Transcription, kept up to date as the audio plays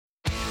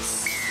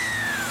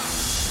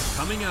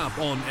Coming up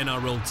on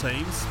NRL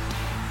Teams,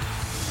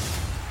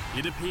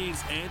 it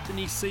appears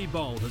Anthony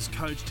Seibold has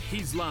coached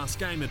his last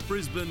game at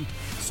Brisbane,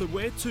 so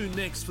where to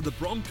next for the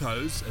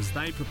Broncos as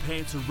they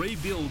prepare to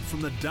rebuild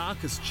from the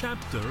darkest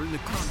chapter in the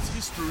club's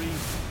history?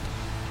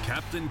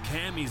 Captain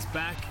Cam is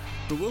back,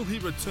 but will he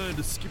return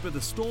to skipper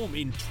the Storm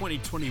in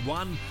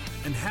 2021?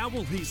 And how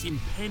will his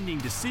impending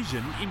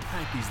decision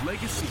impact his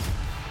legacy?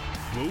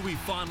 Will we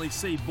finally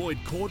see Boyd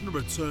Cordner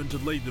return to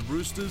lead the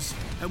Roosters?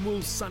 And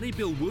will Sonny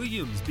Bill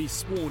Williams be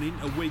sworn in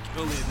a week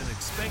earlier than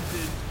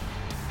expected?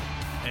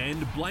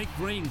 And Blake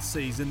Green's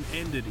season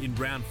ended in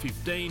round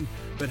 15,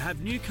 but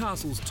have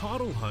Newcastle's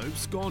title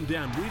hopes gone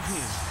down with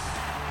him?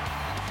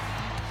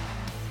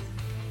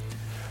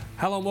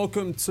 Hello and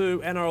welcome to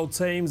NRL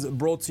Teams,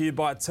 brought to you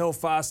by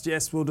Telfast.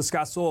 Yes, we'll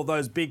discuss all of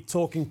those big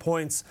talking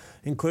points,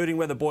 including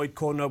whether Boyd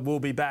Cordner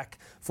will be back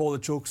for the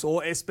Chooks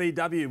or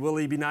SBW. Will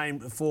he be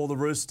named for the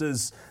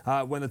Roosters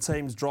when the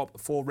teams drop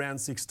for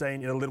round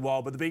 16 in a little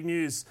while? But the big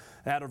news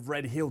out of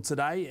Red Hill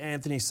today,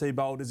 Anthony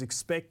Seibold is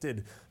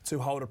expected to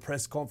hold a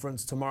press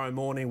conference tomorrow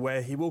morning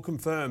where he will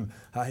confirm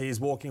he is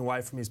walking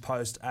away from his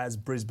post as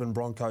Brisbane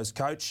Broncos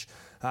coach.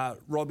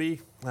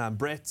 Robbie,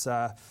 Brett,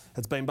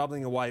 it's been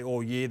bubbling away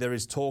all year. There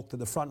is talk that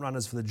the front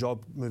runners for the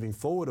job moving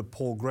forward are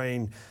Paul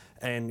Green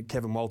and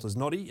Kevin Walters.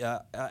 Noddy,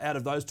 out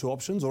of those two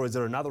options, or is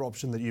there another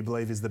option that you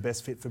believe is the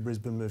best fit for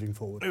Brisbane moving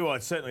forward? Well,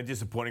 it's certainly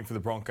disappointing for the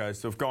Broncos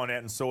to have gone out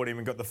and sought him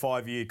and got the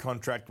 5-year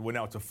contract. Well,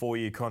 now it's a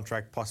 4-year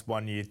contract plus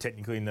 1 year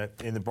technically in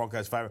the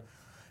Broncos' favour.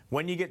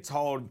 When you get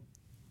told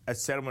a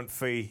settlement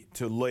fee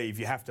to leave,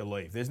 you have to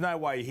leave. There's no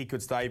way he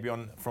could stay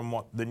beyond from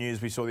what the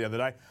news we saw the other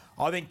day.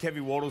 I think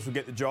Kevin Walters will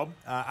get the job,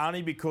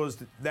 only because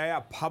they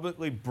are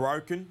publicly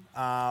broken.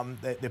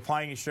 They're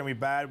playing extremely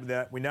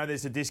bad. We know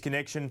there's a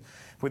disconnection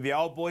with the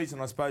old boys,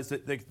 and I suppose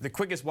that the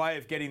quickest way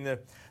of getting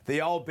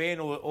the old band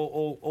or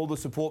all the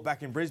support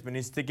back in Brisbane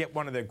is to get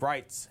one of the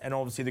greats, and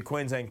obviously the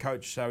Queensland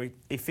coach, so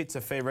he fits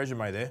a fair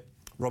resume there.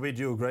 Robbie,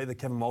 do you agree that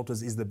Kevin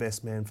Walters is the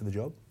best man for the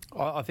job?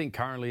 I think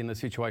currently in the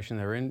situation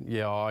they're in,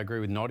 yeah, I agree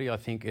with Noddy. I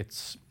think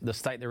it's the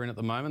state they're in at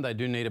the moment. They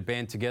do need a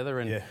band together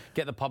and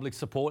get the public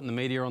support and the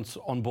media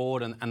on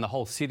board and the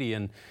whole city.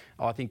 And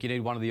I think you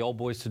need one of the old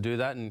boys to do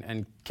that.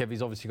 And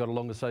Kevy's obviously got a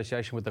long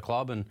association with the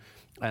club and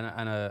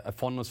a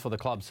fondness for the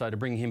club. So to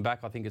bring him back,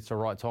 I think it's the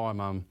right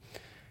time.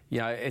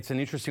 It's an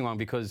interesting one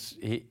because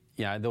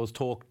there was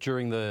talk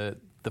during the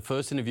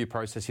first interview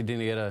process he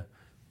didn't get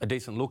a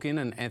decent look in,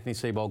 and Anthony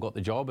Seibold got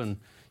the job. And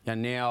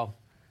now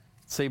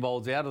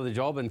Seibold's out of the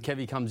job and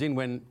Kevy comes in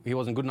when he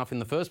wasn't good enough in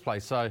the first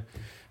place. So,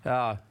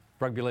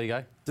 rugby league,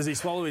 eh? Does he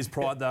swallow his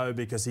pride, though,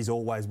 because he's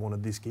always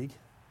wanted this gig?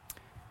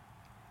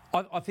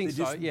 I think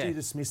so, yeah. Do you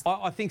dismiss that?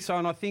 I think so,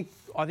 and I think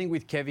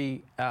with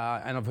Kevy,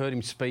 and I've heard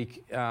him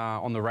speak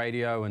on the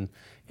radio, and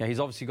he's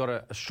obviously got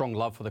a strong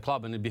love for the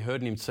club, and it'd be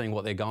hurting him seeing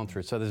what they're going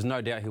through. So there's no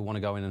doubt he'll want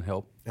to go in and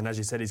help. And as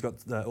you said, he's got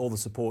all the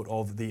support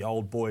of the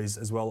old boys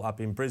as well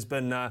up in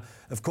Brisbane.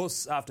 Of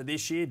course, after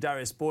this year,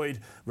 Darius Boyd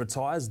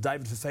retires.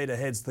 David Fifita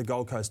heads to the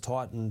Gold Coast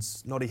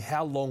Titans. Noddy,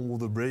 how long will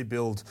the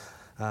rebuild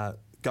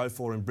go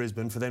for in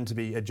Brisbane for them to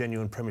be a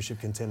genuine premiership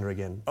contender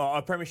again?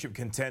 A premiership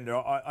contender.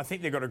 I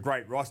think they've got a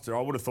great roster.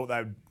 I would have thought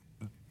they'd...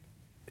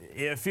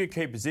 a few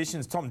key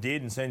positions. Tom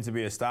Dearden seems to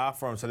be a star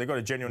for them, so they've got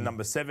a genuine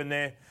number 7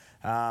 there.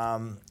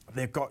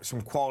 They've got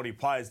some quality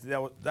players. They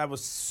were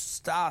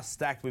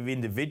star-stacked with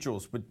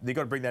individuals, but they've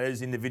got to bring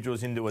those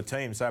individuals into a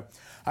team. So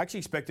I actually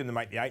expect them to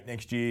make the 8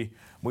 next year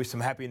with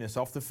some happiness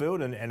off the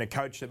field and a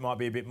coach that might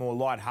be a bit more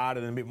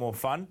light-hearted and a bit more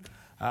fun.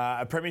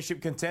 A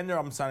premiership contender,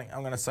 I'm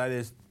going to say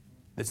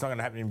it's not going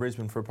to happen in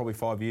Brisbane for probably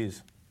 5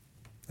 years.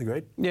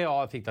 Agreed? Yeah,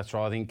 I think that's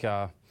right. I think,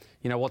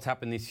 what's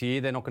happened this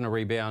year, they're not going to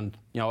rebound,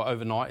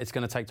 overnight. It's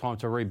going to take time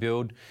to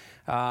rebuild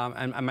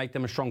and make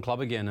them a strong club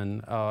again.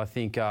 And I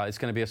think it's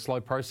going to be a slow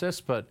process,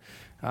 but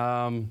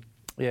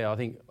I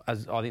think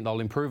they'll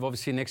improve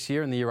obviously next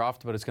year and the year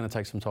after, but it's going to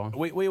take some time.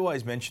 We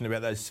always mention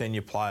about those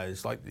senior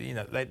players,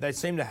 they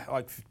seem to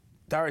like.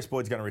 Darius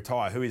Boyd's going to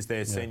retire. Who is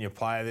their senior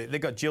player?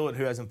 They've got Gillett,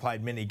 who hasn't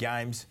played many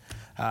games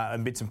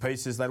and bits and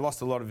pieces. They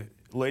lost a lot of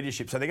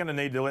leadership, so they're going to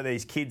need to let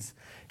these kids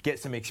get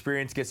some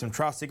experience, get some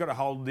trust. They've got to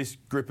hold this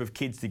group of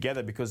kids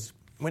together because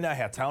we know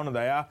how talented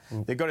they are.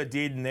 They've got a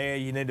Dearden there.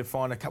 You need to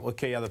find a couple of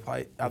key other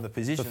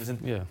positions.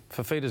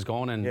 Fifita's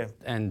gone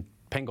and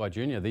Pengai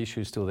Jr., the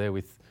issue's still there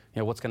with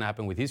what's going to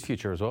happen with his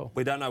future as well.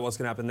 We don't know what's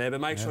going to happen there, but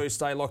make sure you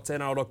stay locked to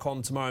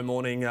NRL.com tomorrow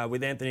morning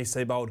with Anthony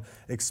Seibold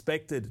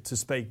expected to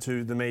speak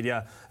to the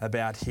media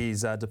about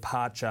his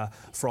departure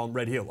from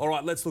Red Hill. All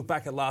right, let's look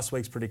back at last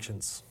week's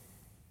predictions.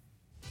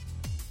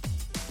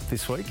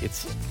 This week,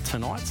 it's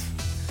tonight.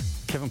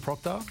 Kevin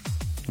Proctor,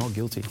 not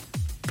guilty.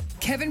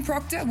 Kevin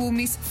Proctor will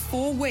miss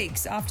 4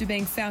 weeks after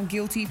being found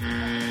guilty.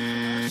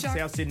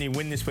 South Sydney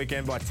win this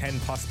weekend by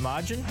 10+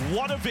 margin.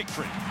 What a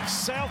victory.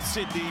 South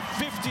Sydney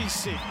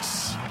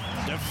 56,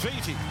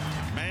 defeating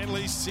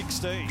Manly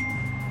 16.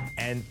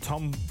 And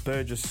Tom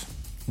Burgess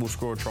will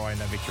score a try in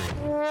that victory.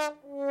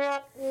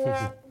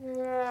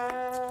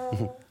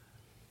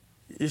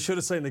 You should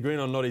have seen the grin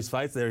on Noddy's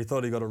face there. He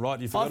thought he got it right.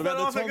 You forgot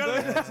about the Tom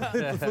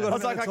Bird. I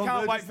was like, I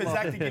can't wait for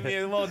Zac to give me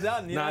a well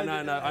done.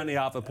 No, only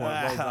half a point.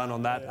 Well done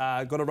on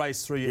that. Got to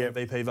race through your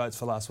MVP votes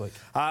for last week.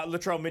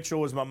 Latrell Mitchell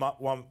was my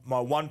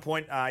 1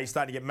 point. He's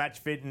starting to get match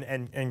fit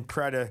and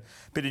create a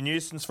bit of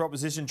nuisance for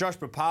opposition. Josh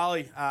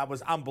Papali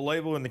was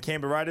unbelievable in the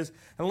Canberra Raiders.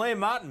 And Liam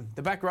Martin,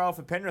 the back rower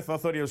for Penrith, I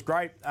thought he was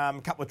great. A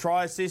couple of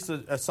try assists,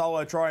 a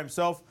solo try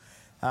himself.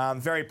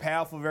 Very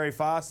powerful, very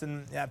fast,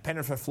 and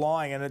Penrith are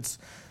flying. And it's,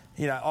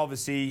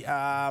 obviously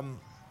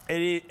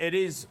it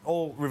is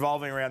all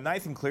revolving around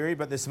Nathan Cleary,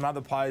 but there's some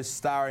other players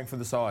starring for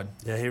the side.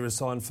 Yeah, he was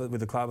signed with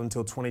the club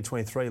until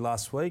 2023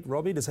 last week.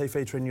 Robbie, does he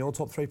feature in your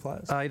top 3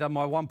 players?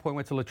 My 1 point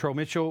went to Latrell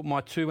Mitchell.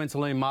 My 2 went to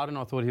Liam Martin.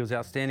 I thought he was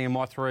outstanding. And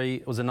my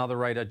 3 was another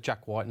Raider,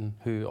 Jack Whiten,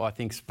 who I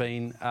think's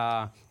been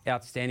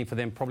outstanding for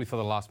them probably for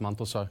the last month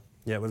or so.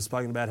 Yeah, we've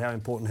spoken about how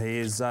important he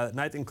is.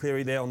 Nathan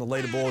Cleary there on the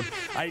leaderboard,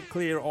 8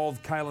 clear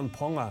of Kalen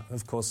Ponga.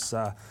 Of course,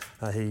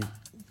 he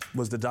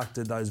was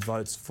deducted those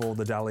votes for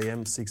the Dally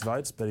M, 6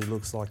 votes, but he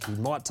looks like he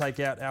might take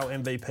out our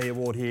MVP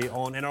award here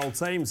on NRL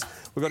Teams.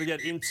 We've got to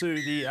get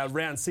into the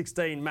round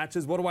 16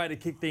 matches. What a way to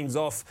kick things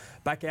off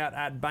back out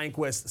at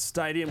Bankwest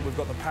Stadium. We've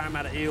got the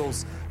Parramatta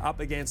Eels up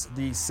against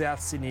the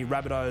South Sydney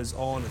Rabbitohs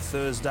on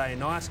Thursday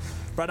night.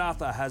 Brad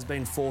Arthur has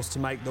been forced to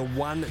make the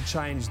one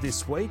change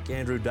this week.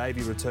 Andrew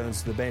Davey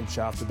returns to the bench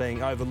after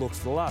being overlooked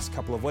for the last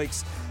couple of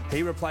weeks.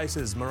 He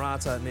replaces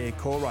Marata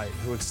Niokore,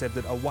 who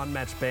accepted a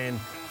one-match ban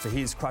for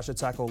his crusher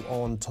tackle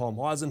on Tom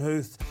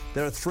Eisenhuth.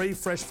 There are 3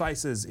 fresh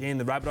faces in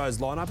the Rabbitohs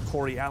lineup.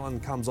 Corey Allen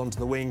comes onto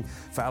the wing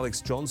for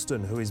Alex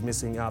Johnston, who is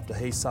missing after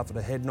he suffered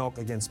a head knock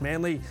against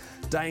Manly.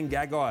 Dane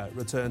Gagai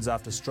returns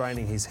after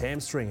straining his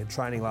hamstring at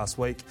training last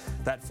week.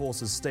 That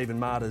forces Stephen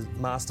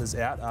Masters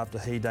out after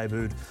he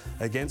debuted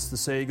against the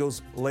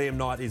Seagulls. Liam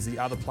Knight is the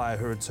other player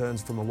who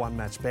returns from a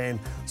one-match ban,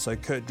 so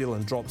Kurt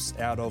Dillon drops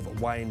out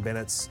of Wayne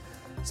Bennett's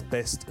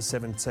best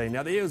 17.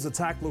 Now, the Eels'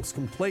 attack looks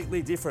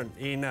completely different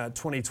in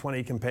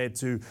 2020 compared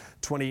to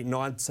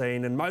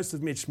 2019, and most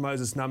of Mitch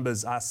Moses'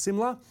 numbers are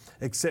similar,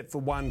 except for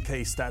one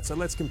key stat. So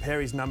let's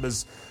compare his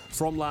numbers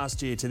from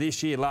last year to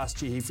this year.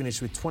 Last year, he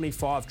finished with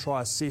 25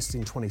 try assists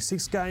in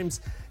 26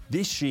 games.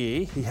 This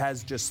year, he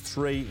has just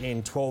 3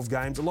 in 12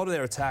 games. A lot of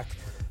their attack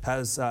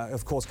has,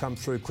 of course, come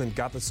through Clint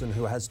Gutherson,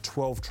 who has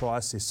 12 try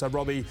assists. So,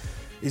 Robbie,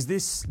 is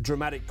this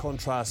dramatic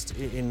contrast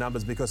in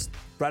numbers because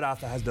Brad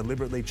Arthur has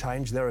deliberately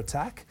changed their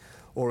attack,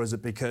 or is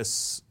it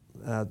because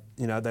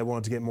they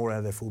wanted to get more out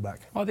of their fullback?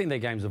 I think their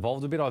game's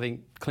evolved a bit. I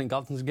think Clint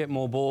Gutherson's get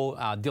more ball.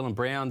 Dylan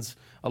Brown's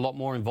a lot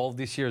more involved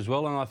this year as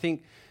well. And I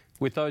think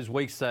with those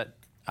weeks that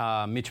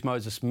Mitch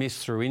Moses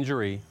missed through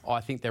injury,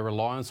 I think their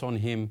reliance on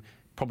him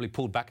probably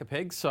pulled back a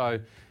peg. So,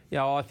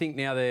 I think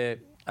now they're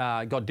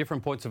got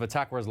different points of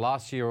attack, whereas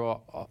last year,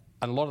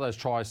 and a lot of those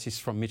try assists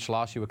from Mitch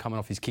last year were coming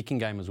off his kicking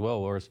game as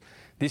well, whereas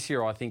this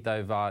year I think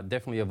they've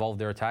definitely evolved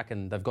their attack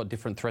and they've got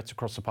different threats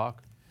across the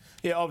park.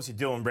 Yeah, obviously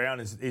Dylan Brown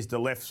is the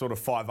left sort of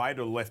 5'8", or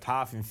the left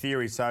half in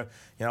theory. So,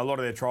 a lot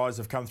of their tries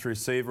have come through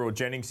Seaver or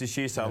Jennings this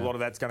year. So a lot of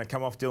that's going to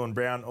come off Dylan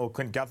Brown or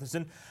Clint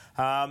Gutherson.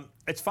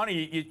 It's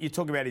funny, you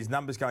talk about his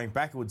numbers going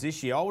backwards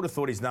this year. I would have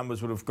thought his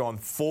numbers would have gone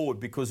forward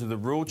because of the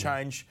rule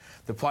change,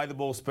 the play the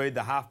ball speed,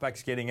 the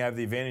halfbacks getting over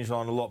the advantage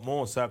line a lot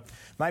more. So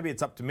maybe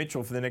it's up to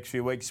Mitchell for the next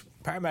few weeks.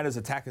 Parramatta's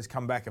attack has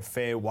come back a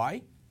fair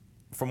way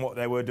from what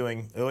they were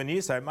doing earlier in the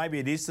year. So maybe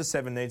it is the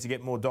 7 needs to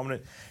get more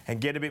dominant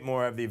and get a bit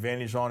more over the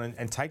advantage line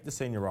and take the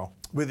senior role.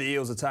 With the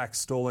Eels' attack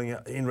stalling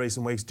in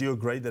recent weeks, do you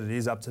agree that it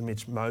is up to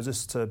Mitch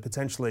Moses to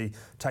potentially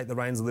take the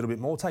reins a little bit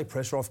more, take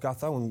pressure off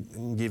Gutho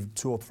and give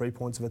 2 or 3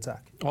 points of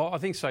attack? Well, I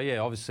think so, yeah.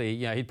 Obviously,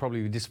 he'd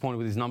probably be disappointed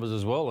with his numbers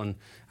as well. And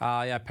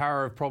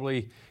Para have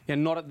probably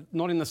not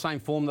in the same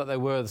form that they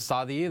were at the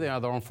start of the year.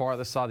 They're on fire at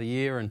the start of the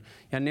year.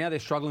 And now they're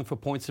struggling for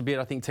points a bit.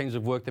 I think teams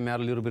have worked them out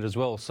a little bit as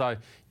well. So,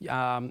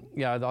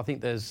 I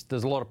think there's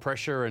a lot of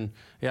pressure and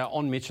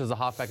on Mitch as the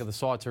halfback of the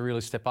side to really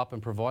step up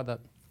and provide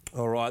that.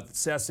 All right,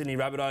 South Sydney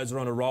Rabbitohs are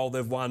on a roll.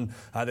 They've won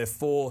their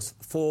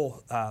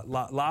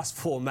last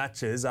 4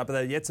 matches, but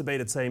they're yet to beat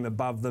a team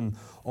above them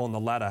on the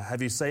ladder.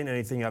 Have you seen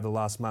anything over the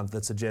last month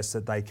that suggests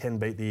that they can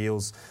beat the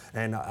Eels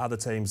and other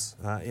teams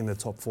in the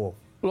top 4?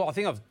 Well, I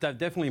think they've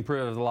definitely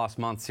improved over the last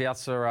month.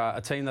 Souths are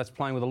a team that's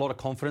playing with a lot of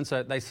confidence.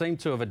 They seem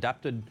to have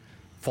adapted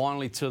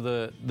finally to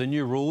the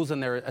new rules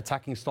and their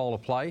attacking style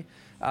of play.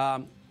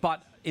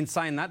 But in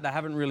saying that, they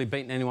haven't really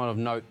beaten anyone of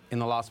note in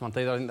the last month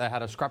either. I think they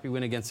had a scrappy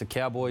win against the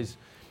Cowboys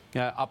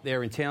up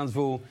there in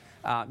Townsville.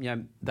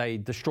 They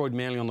destroyed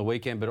Manly on the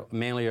weekend, but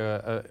Manly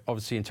are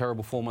obviously in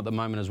terrible form at the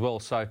moment as well.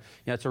 So,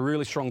 it's a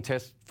really strong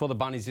test for the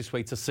Bunnies this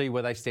week to see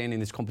where they stand in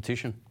this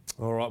competition.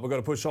 All right, we've got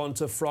to push on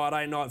to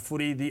Friday night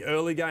footy. The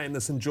early game, the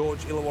St George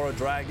Illawarra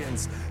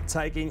Dragons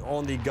taking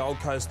on the Gold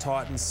Coast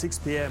Titans, 6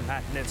 p.m.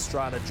 at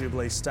Netstrata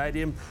Jubilee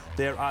Stadium.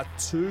 There are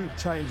 2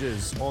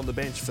 changes on the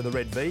bench for the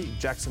Red V.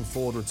 Jackson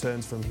Ford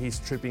returns from his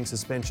tripping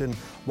suspension,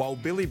 while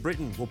Billy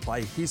Britton will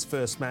play his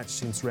first match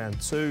since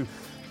round 2.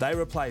 They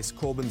replace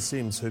Corbin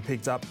Sims, who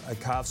picked up a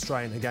calf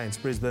strain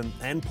against Brisbane,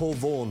 and Paul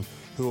Vaughan,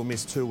 who will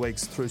miss 2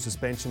 weeks through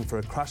suspension for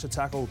a crusher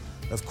tackle.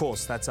 Of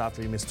course, that's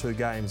after he missed 2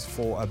 games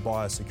for a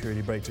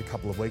biosecurity breach a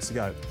couple of weeks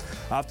ago.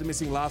 After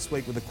missing last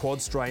week with a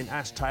quad strain,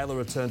 Ash Taylor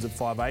returns at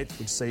 5'8",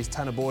 which sees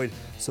Tanner Boyd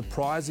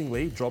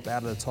surprisingly drop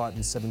out of the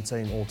Titans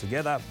 17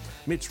 altogether.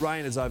 Mitch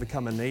Rain has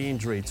overcome a knee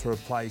injury to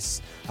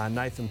replace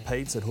Nathan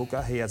Peets at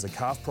hooker. He has a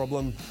calf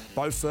problem.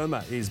 Bo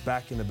Firma is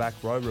back in the back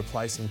row,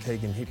 replacing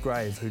Keegan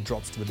Hipgrave, who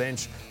drops to the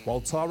bench,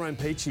 while Tyrone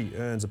Peachy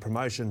earns a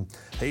promotion.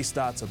 He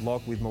starts at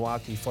lock with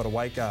Mawaki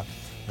Fodawaka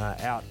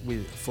out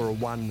for a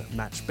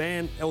 1-match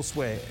ban.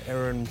 Elsewhere,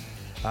 Aaron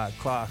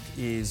Clark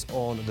is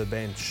on the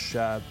bench.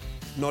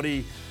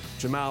 Noddy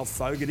Jamal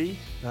Fogarty,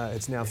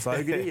 it's now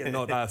Fogarty and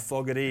not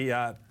Fogarty.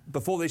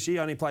 Before this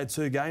year, only played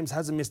 2 games,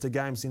 hasn't missed a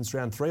game since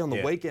round 3. On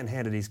the weekend,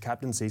 handed his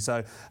captaincy.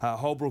 So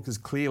Holbrook is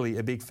clearly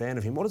a big fan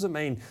of him. What does it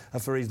mean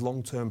for his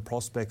long-term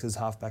prospects as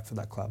halfback for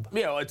that club?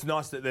 Yeah, well, it's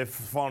nice that they've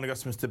finally got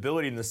some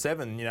stability in the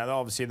 7. You know,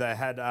 obviously they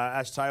had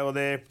Ash Taylor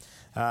there.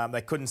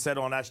 They couldn't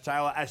settle on Ash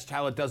Taylor. Ash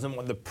Taylor doesn't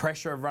want the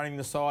pressure of running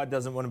the side,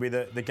 doesn't want to be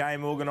the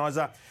game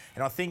organiser.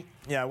 And I think,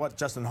 you know, what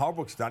Justin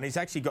Holbrook's done, he's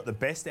actually got the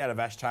best out of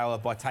Ash Taylor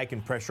by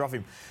taking pressure off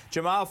him.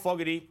 Jamal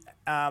Fogarty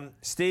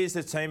steers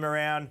the team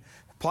around,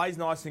 plays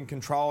nice and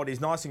controlled. He's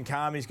nice and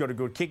calm. He's got a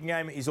good kicking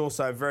game. He's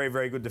also a very,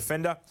 very good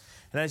defender.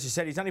 And as you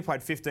said, he's only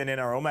played 15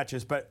 NRL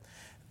matches, but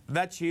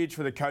that's huge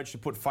for the coach to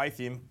put faith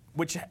in,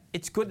 which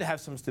it's good to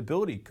have some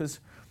stability because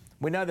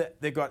we know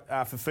that they've got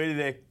Fafita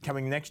there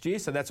coming next year,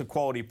 so that's a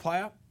quality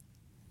player.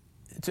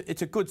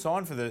 It's a good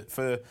sign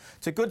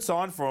it's a good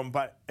sign for him,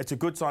 but it's a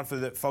good sign for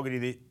the Fogarty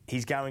that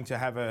he's going to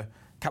have a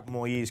couple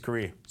more years'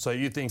 career. So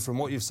you think from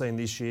what you've seen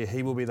this year,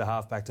 he will be the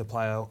halfback to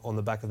play on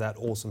the back of that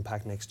awesome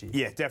pack next year?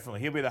 Yeah,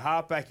 definitely. He'll be the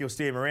halfback. He'll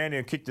steer him around.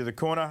 He'll kick to the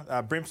corner.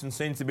 Brimson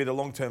seems to be the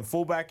long-term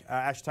fullback,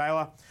 Ash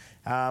Taylor.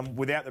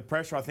 Without the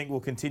pressure, I think we'll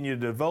continue to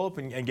develop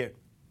and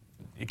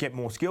get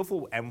more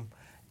skillful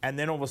and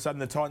then all of a sudden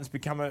the Titans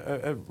become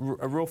a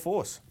real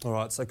force. All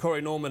right, so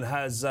Corey Norman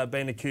has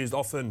been accused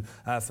often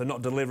for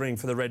not delivering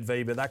for the Red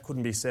V, but that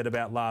couldn't be said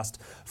about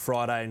last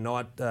Friday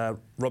night.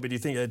 Robbie, do you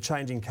think a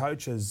changing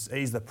coach has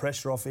eased the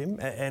pressure off him?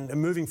 And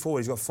moving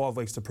forward, he's got 5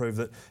 weeks to prove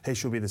that he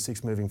should be the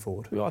 6th moving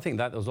forward. Well, I think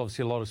there was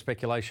obviously a lot of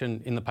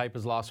speculation in the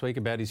papers last week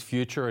about his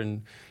future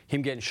and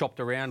him getting shopped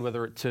around,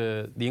 whether it's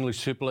to the English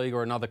Super League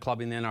or another club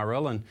in the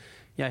NRL.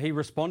 And he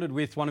responded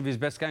with one of his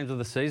best games of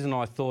the season.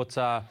 I thought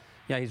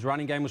his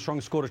running game was strong,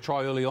 scored a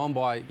try early on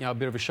by a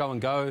bit of a show and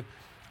go,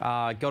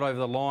 got over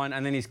the line,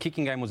 and then his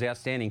kicking game was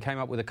outstanding. Came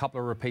up with a couple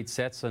of repeat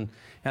sets, and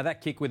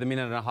that kick with a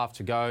minute and a half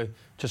to go,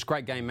 just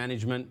great game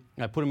management.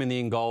 Put him in the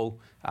in goal,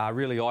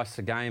 really iced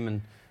the game,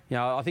 and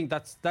I think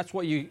that's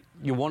what you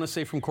want to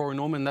see from Corey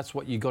Norman. That's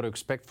what you got to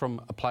expect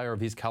from a player of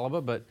his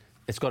calibre, but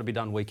it's got to be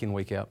done week in,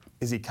 week out.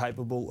 Is he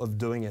capable of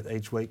doing it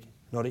each week,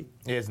 Noddy?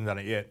 He hasn't done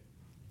it yet.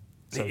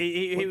 So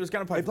he was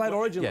going to play. He played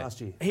Origin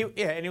last year.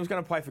 And he was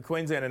going to play for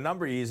Queensland a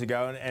number of years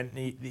ago. And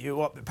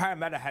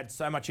Parramatta had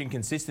so much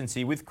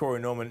inconsistency with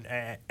Corey Norman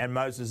and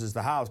Moses as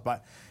the halves,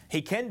 but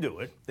he can do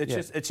it.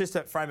 It's just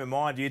that frame of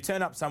mind. You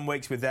turn up some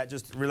weeks with that,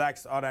 just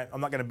relax. I'm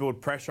not going to build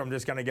pressure. I'm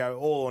just going to go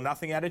all or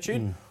nothing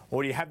attitude.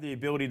 Or do you have the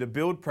ability to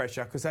build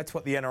pressure? Because that's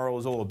what the NRL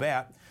is all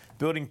about: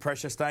 building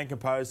pressure, staying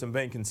composed, and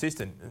being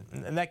consistent.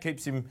 And that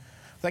keeps him.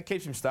 That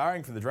keeps him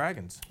starring for the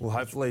Dragons. Well,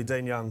 hopefully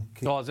Dean Young...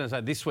 I was going to say,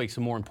 this week's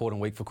a more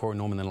important week for Corey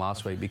Norman than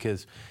last week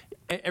because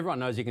everyone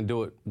knows he can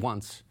do it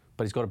once,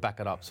 but he's got to back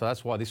it up. So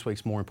that's why this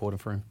week's more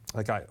important for him.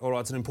 OK, all right,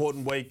 it's an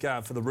important week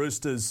for the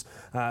Roosters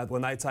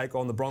when they take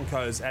on the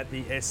Broncos at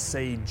the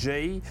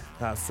SCG,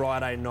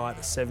 Friday night,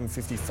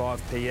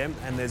 7:55pm.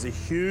 And there's a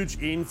huge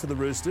in for the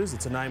Roosters.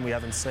 It's a name we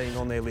haven't seen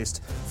on their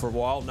list for a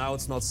while. No,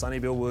 it's not Sonny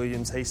Bill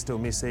Williams. He's still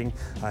missing.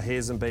 He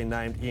hasn't been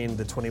named in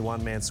the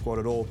 21-man squad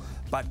at all.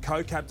 But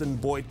co-captain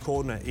Boyd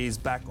Cordner is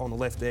back on the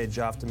left edge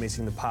after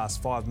missing the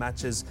past 5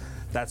 matches.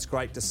 That's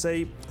great to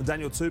see.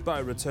 Daniel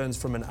Tupou returns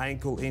from an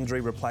ankle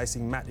injury,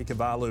 replacing Matt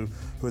Ikuvalu,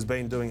 who has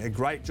been doing a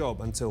great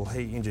job until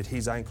he injured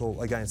his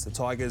ankle against the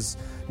Tigers.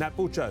 Nat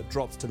Butcher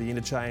drops to the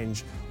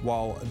interchange,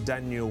 while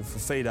Daniel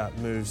Fafita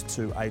moves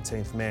to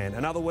 18th man.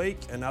 Another week,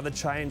 another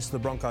change to the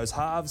Broncos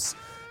halves.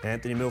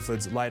 Anthony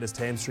Milford's latest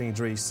hamstring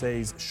injury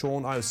sees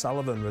Sean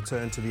O'Sullivan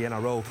return to the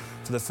NRL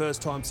for the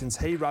first time since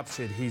he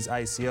ruptured his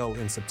ACL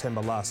in September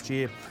last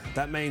year.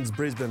 That means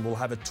Brisbane will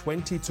have a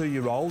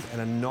 22-year-old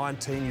and a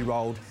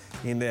 19-year-old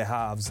in their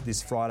halves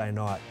this Friday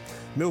night.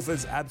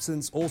 Milford's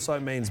absence also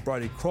means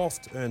Brodie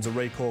Croft earns a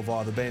recall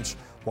via the bench,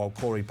 while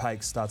Corey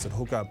Paix starts at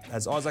hooker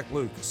as Isaac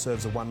Luke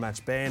serves a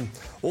 1-match ban.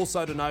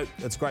 Also to note,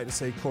 it's great to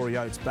see Corey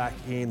Oates back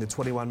in the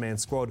 21-man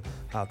squad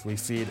after we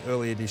feared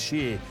earlier this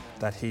year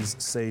that his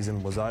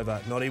season was over.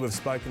 Noddy, we've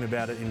spoken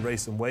about it in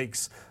recent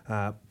weeks,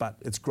 but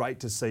it's great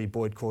to see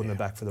Boyd Cordner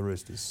back for the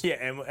Roosters. Yeah,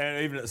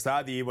 and even at the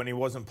start of the year when he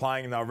wasn't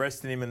playing and they were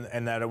resting him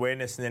and that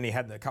awareness, and then he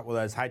had a couple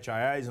of those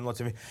HIAs and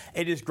lots of...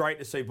 It is great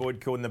to see Boyd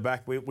Cordner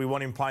back. We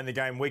want him playing the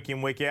game week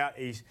in, week out.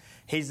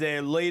 He's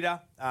their leader.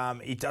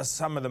 He does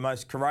some of the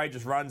most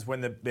courageous runs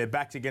when their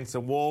back's against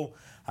the wall.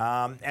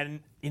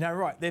 And,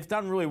 they've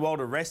done really well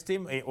to rest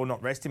him, or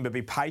not rest him, but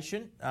be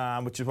patient,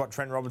 which is what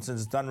Trent Robinson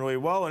has done really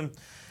well. And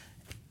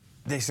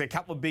there's a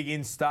couple of big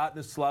ins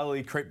starting to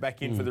slowly creep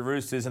back in for the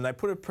Roosters, and they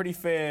put a pretty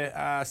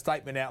fair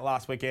statement out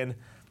last weekend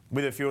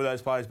with a few of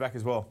those players back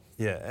as well.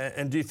 Yeah,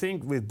 and do you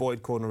think with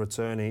Boyd Cordner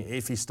returning,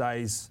 if he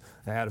stays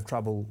out of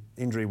trouble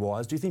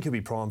injury-wise, do you think he'll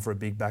be primed for a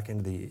big back end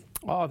of the year?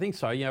 Oh, I think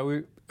so.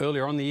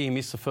 Earlier on in the year, he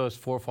missed the first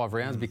 4 or 5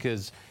 rounds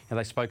because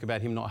they spoke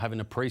about him not having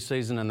a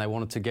pre-season and they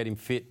wanted to get him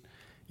fit,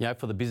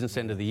 for the business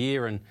end of the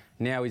year. And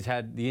now he's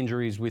had the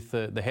injuries with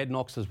the head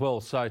knocks as well.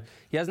 So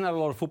he hasn't had a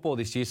lot of football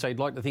this year. So you'd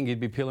like to think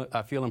he'd be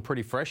feeling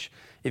pretty fresh.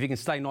 If he can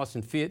stay nice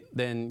and fit,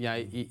 then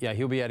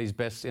he'll be at his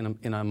best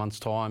in a month's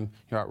time,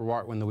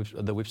 right when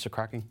the whips are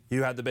cracking.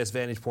 You had the best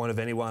vantage point of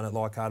anyone at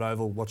Leichhardt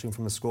Oval watching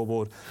from the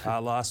scoreboard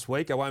last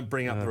week. I won't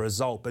bring up the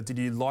result, but did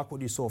you like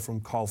what you saw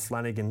from Kyle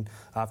Flanagan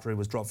after he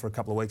was dropped for a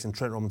couple of weeks and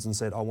Trent Robinson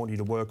said, I want you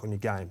to work on your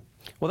game?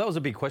 Well, that was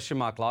a big question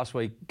mark last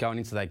week going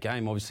into that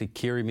game. Obviously,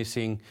 Keary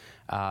missing.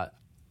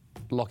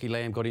 Lockie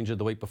Lamb got injured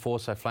the week before,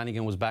 so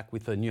Flanagan was back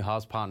with a new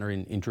halves partner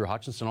in Drew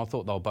Hutchinson. I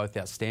thought they were both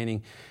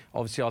outstanding.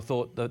 Obviously, I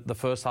thought the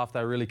first half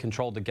they really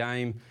controlled the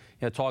game.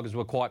 Tigers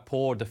were quite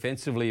poor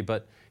defensively,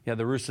 but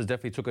the Roosters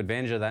definitely took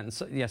advantage of that. And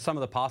so, some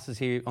of the passes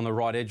here on the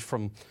right edge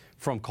from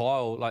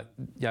Kyle, like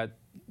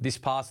this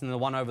pass and the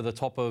one over the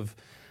top of.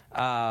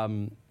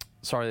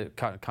 Sorry,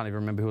 can't even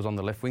remember who was on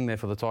the left wing there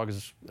for the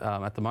Tigers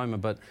at the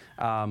moment, but.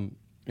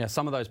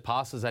 Some of those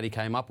passes that he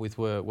came up with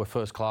were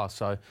first class.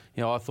 So,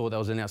 I thought that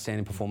was an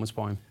outstanding performance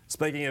by him.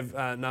 Speaking of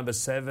number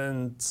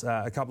 7,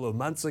 a couple of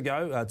months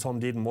ago,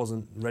 Tom Dearden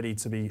wasn't ready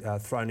to be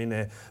thrown in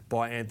there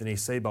by Anthony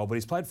Seibold, but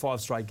he's played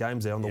 5 straight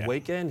games there. On the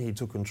weekend, he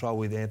took control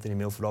with Anthony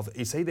Milford off.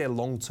 Is he their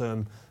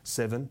long-term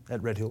 7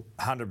 at Red Hill?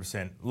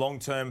 100%.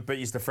 Long-term, but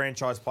he's the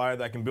franchise player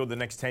they can build the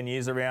next 10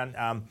 years around.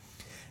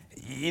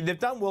 They've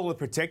done well to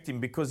protect him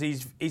because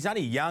he's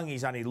only young,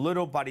 he's only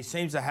little, but he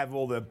seems to have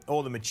all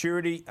the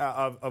maturity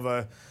of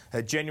a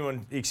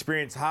genuine,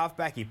 experienced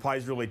halfback. He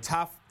plays really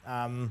tough.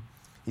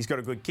 He's got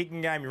a good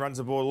kicking game. He runs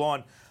the ball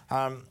line.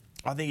 I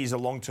think he's a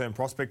long-term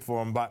prospect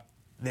for him, but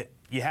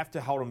you have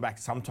to hold him back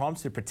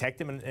sometimes to protect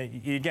him. And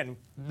again,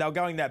 they're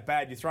going that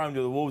bad. You throw him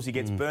to the Wolves, he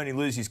gets burned, he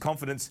loses his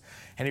confidence,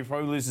 and he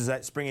probably loses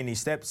that spring in his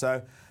step.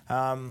 So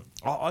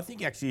I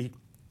think actually.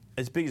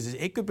 As big as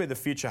it could be the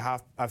future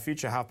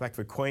halfback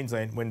for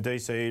Queensland when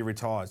DCE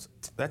retires.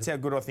 That's how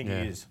good I think he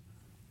is.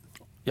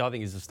 Yeah, I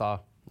think he's a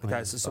star.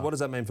 Okay, so what does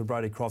that mean for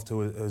Brodie Croft, who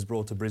was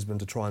brought to Brisbane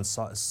to try and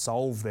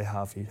solve their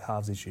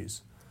halves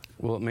issues?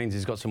 Well, it means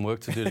he's got some work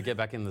to do to get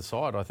back in the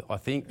side. I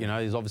think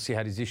he's obviously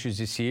had his issues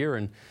this year,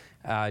 and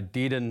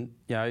Dearden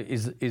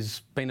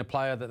is been a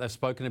player that they've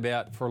spoken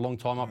about for a long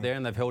time up there,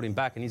 and they've held him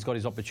back, and he's got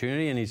his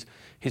opportunity, and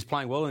he's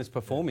playing well and he's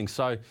performing.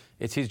 So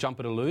it's his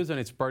jumper to lose, and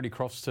it's Brodie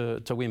Croft's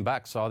to win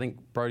back. So I think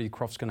Brodie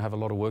Croft's going to have a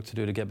lot of work to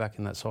do to get back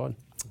in that side.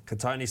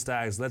 Kotoni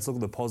Staggs, let's look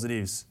at the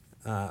positives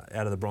out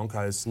of the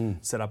Broncos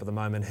set up at the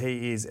moment.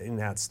 He is in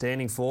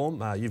outstanding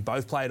form. You've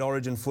both played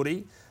Origin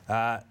footy.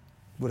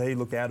 Would he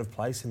look out of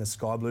place in a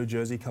sky blue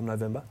jersey come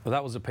November? Well,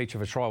 that was a peach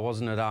of a try,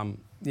 wasn't it?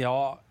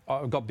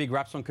 I got big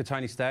raps on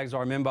Kotoni Staggs. I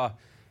remember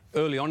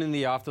early on in the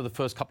year, after the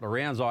first couple of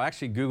rounds, I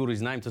actually Googled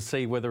his name to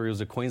see whether he was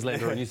a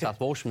Queenslander or a New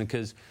South Welshman,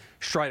 because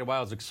straight away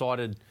I was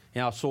excited.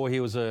 I saw he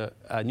was a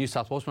New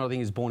South Welshman. I think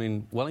he was born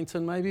in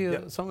Wellington, maybe,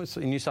 or somewhere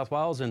in New South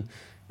Wales. And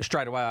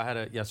straight away I had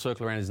a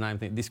circle around his name,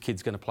 think this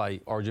kid's going to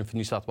play Origin for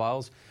New South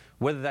Wales.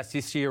 Whether that's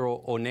this year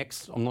or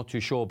next, I'm not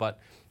too sure, but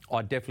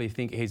I definitely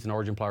think he's an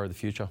Origin player of the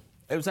future.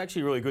 It was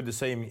actually really good to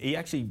see him. He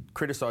actually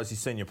criticised his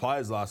senior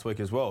players last week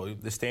as well.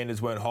 The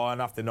standards weren't high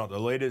enough. They're not the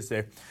leaders.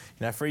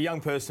 For a young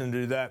person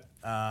to do that,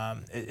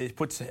 it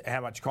puts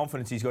how much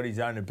confidence he's got in his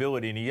own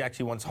ability, and he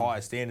actually wants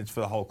higher standards for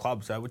the whole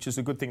club, which is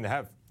a good thing to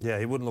have. Yeah,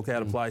 he wouldn't look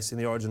out of place in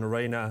the Origin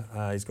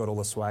arena. He's got all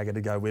the swagger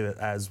to go with it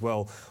as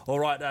well. All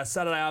right,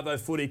 Saturday Arvo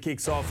footy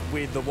kicks off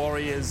with the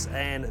Warriors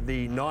and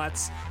the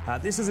Knights.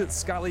 This is at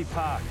Scully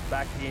Park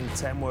back in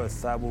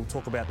Tamworth. We'll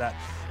talk about that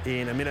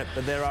in a minute,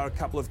 but there are a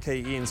couple of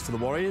key ins for the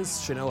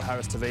Warriors. Chanel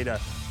Harris-Tavita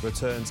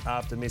returns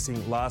after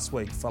missing last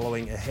week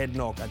following a head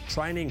knock at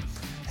training.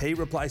 He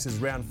replaces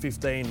round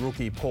 15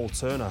 rookie Paul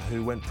Turner,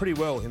 who went pretty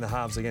well in the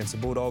halves against the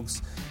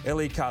Bulldogs.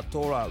 Eli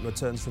Kartora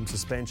returns from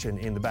suspension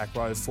in the back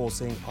row,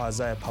 forcing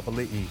Isaiah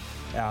Papali'i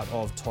out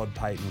of Todd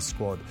Payton's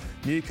squad.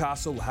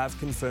 Newcastle have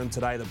confirmed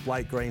today that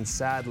Blake Green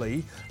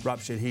sadly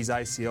ruptured his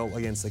ACL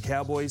against the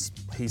Cowboys.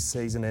 His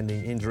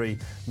season-ending injury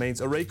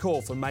means a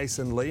recall for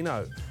Mason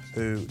Lino,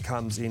 who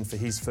comes in for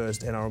his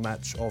first NRL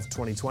match of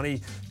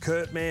 2020.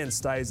 Kurt Mann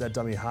stays at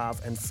dummy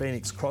half, and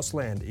Phoenix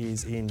Crossland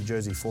is in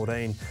jersey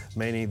 14,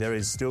 meaning there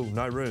is still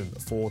no room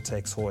for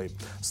Tex Hoy.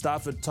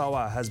 Stafford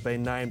Toa has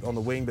been named on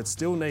the wing, but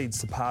still needs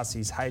to pass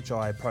his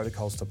HIA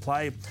protocols to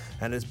play.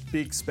 And a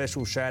big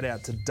special shout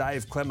out to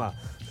Dave Clemmer,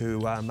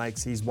 who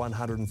makes his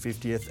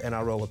 150th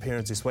NRL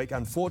appearance this week.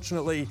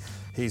 Unfortunately,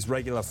 his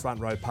regular front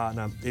row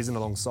partner isn't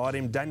alongside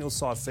him. Daniel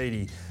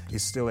Saifidi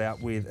is still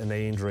out with a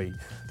knee injury.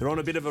 They're on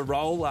a bit of a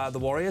roll, the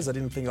Warriors. I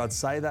didn't think I'd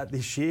say that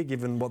this year,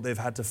 given what they've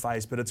had to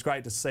face, but it's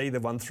great to see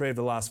they've won 3 of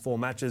the last 4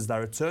 matches. They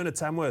return to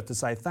Tamworth to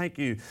say thank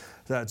you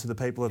to the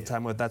people of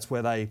Tamworth. That's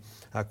where they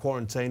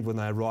quarantined when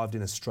they arrived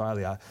in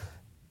Australia.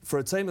 For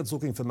a team that's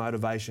looking for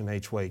motivation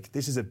each week,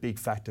 this is a big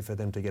factor for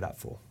them to get up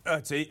for.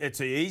 It's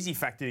an easy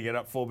factor to get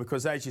up for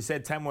because, as you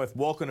said, Tamworth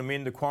welcomed them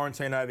into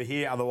quarantine over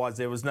here. Otherwise,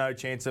 there was no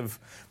chance of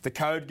the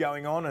code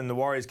going on and the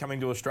Warriors coming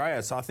to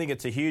Australia. So I think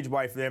it's a huge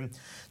way for them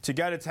to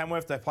go to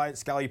Tamworth. They play at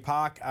Scully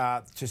Park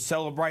to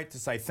celebrate, to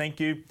say thank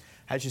you.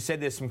 As you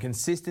said, there's some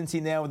consistency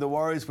now with the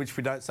Warriors, which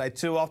we don't say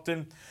too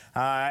often.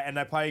 And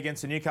they play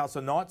against the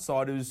Newcastle Knights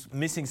side, who's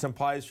missing some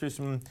players through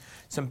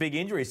some big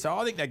injuries. So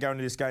I think they go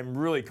into this game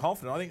really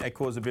confident. I think they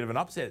cause a bit of an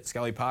upset at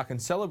Scully Park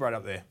and celebrate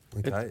up there.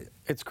 Okay.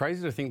 It's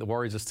crazy to think the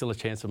Warriors are still a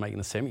chance of making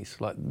the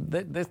semis. Like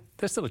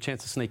they're still a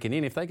chance of sneaking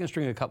in. If they can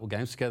string a couple of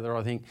games together,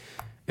 I think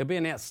it'll be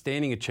an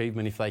outstanding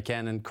achievement if they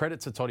can. And credit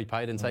to Toddy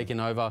Payton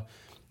taking over.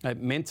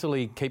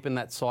 Mentally keeping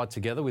that side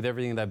together with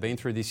everything they've been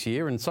through this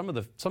year, and some of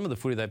the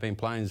footy they've been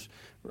playing is,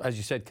 as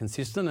you said,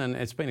 consistent, and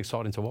it's been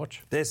exciting to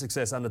watch. Their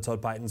success under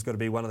Todd Payton's got to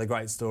be one of the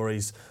great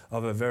stories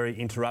of a very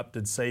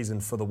interrupted season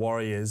for the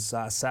Warriors.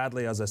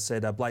 Sadly, as I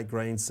said, Blake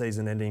Green's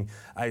season-ending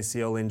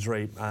ACL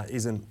injury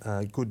isn't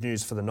good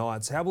news for the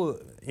Knights. How will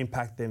it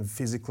impact them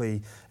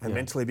physically and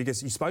mentally?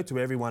 Because you spoke to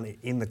everyone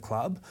in the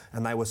club,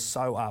 and they were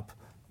so up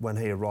when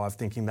he arrived,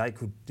 thinking they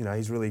could,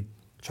 he's really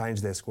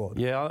change their squad.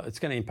 Yeah, it's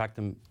going to impact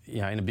them,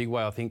 in a big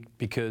way, I think,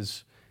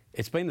 because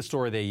it's been the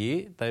story of their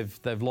year.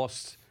 They've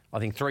lost, I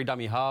think, 3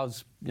 dummy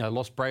halves.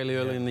 Lost Bailey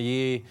early in the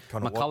year.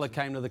 McCullough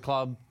came to the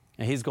club,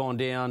 and he's gone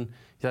down.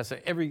 So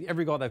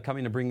every guy they've come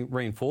in to bring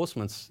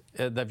reinforcements,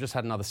 they've just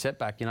had another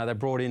setback. They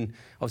brought in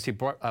obviously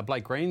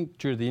Blake Green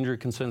due to the injury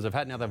concerns they've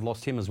had. Now they've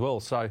lost him as well.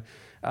 So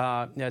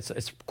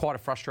it's quite a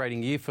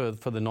frustrating year for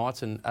the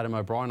Knights and Adam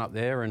O'Brien up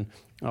there. And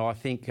I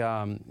think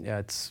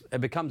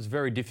it becomes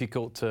very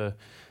difficult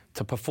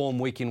to perform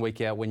week in,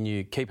 week out when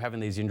you keep having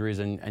these injuries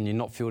and you're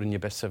not fielding your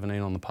best 17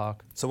 on the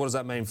park. So what does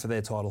that mean for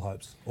their title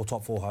hopes or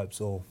top 4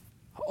 hopes? Or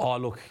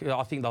look,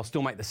 I think they'll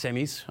still make the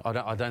semis.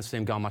 I don't see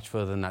them going much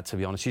further than that, to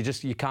be honest.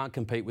 You can't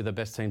compete with the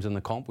best teams in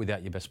the comp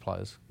without your best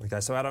players.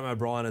 Okay, so Adam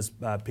O'Brien has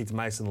picked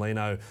Mason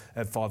Lino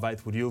at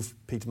 5'8". Would you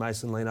have picked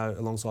Mason Lino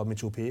alongside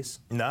Mitchell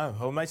Pearce? No.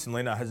 Well, Mason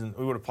Lino hasn't.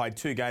 We would have played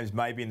 2 games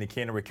maybe in the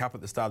Canterbury Cup at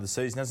the start of the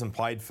season. Hasn't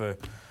played for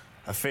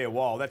a fair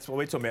while. That's what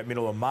we're talking about,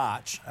 middle of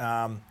March.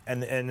 And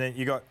then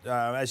you got,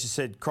 as you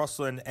said,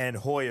 Crossland and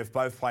Hoy have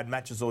both played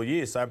matches all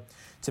year. So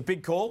it's a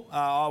big call.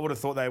 I would have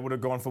thought they would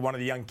have gone for one of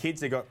the young kids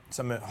they got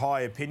some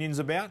high opinions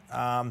about.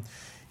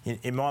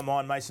 In my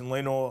mind, Mason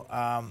Lenore,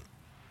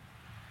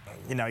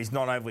 he's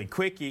not overly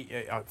quick.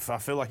 I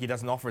feel like he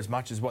doesn't offer as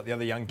much as what the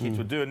other young kids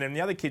would do. And then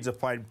the other kids have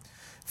played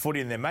footy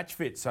in their match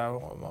fit.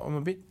 So I'm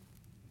a bit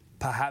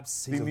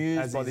perhaps he's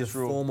a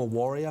former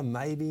Warrior,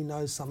 maybe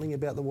knows something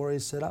about the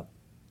Warriors setup.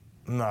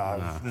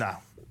 No.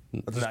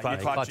 You're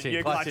clutching.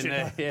 You're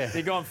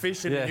going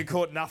fishing and you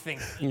caught nothing.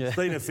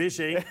 Speaking of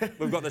fishing,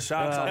 we've got the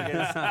Sharks on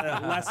against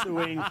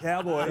lassoing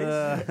Cowboys.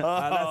 That's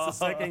the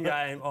second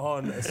game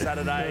on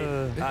Saturday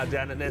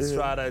down at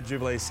Netstrata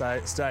Jubilee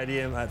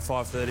Stadium at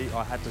 5:30.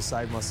 I had to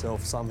save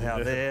myself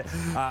somehow there.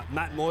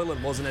 Matt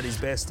Moylan wasn't at his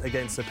best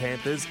against the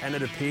Panthers, and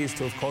it appears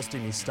to have cost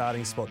him his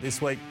starting spot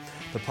this week.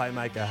 The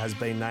playmaker has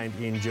been named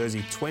in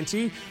jersey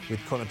 20, with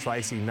Connor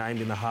Tracy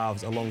named in the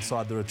halves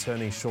alongside the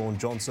returning Sean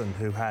Johnson,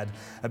 who had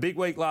a big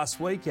week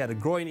last week. He had a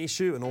groin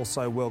issue and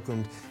also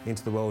welcomed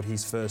into the world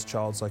his first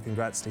child, so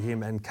congrats to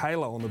him and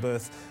Kayla on the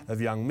birth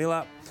of young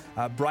Miller.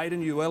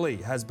 Braden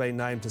Ueli has been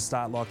named to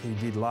start like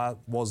he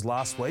was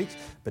last week,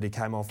 but he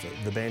came off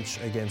the bench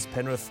against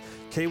Penrith.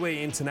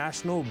 Kiwi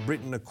international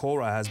Britton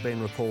Nakora has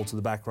been recalled to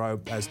the back row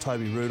as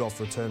Toby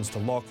Rudolph returns to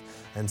lock,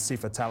 and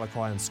Sifa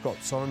Talakai and Scott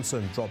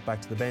Sorensen drop back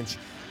to the bench.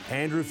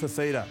 Andrew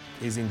Fafita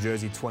is in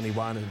jersey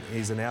 21 and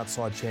is an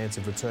outside chance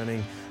of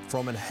returning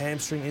from a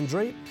hamstring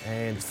injury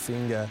and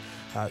finger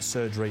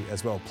surgery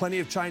as well. Plenty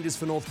of changes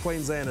for North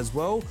Queensland as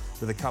well,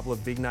 with a couple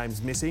of big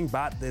names missing,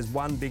 but there's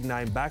one big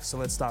name back, so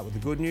let's start with the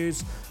good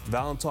news.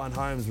 Valentine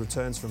Holmes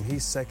returns from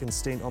his second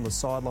stint on the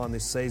sideline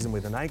this season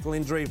with an ankle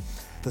injury.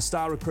 The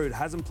star recruit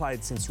hasn't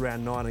played since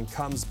round 9 and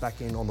comes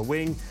back in on the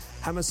wing.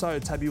 Hamiso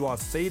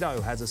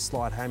Tabuai-Fido has a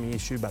slight hammy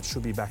issue but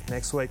should be back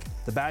next week.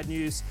 The bad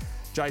news,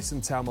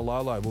 Jason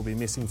Taumalolo will be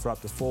missing for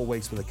up to 4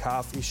 weeks with a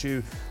calf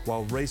issue,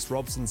 while Reece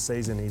Robson's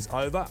season is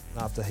over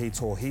after he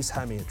tore his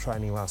hammy at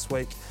training last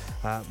week.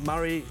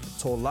 Murray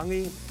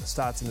Torlungi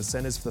starts in the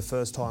centres for the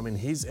first time in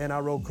his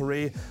NRL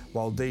career,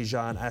 while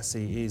Dijon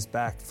Assi is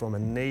back from a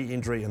knee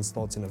injury and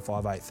slots in at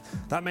 5'8".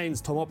 That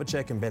means Tom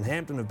Opacek and Ben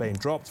Hampton have been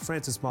dropped.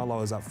 Francis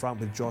Molo is up front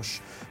with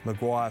Josh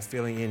Maguire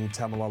filling in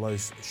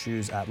Taumalolo's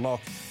shoes at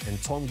lock,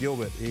 and Tom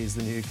Gilbert is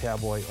the new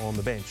Cowboy on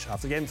the bench.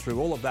 After getting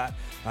through all of that,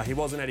 he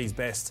wasn't at his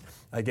best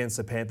against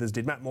the Panthers.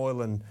 Did Matt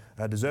Moylan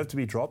deserve to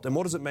be dropped? And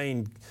what does it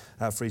mean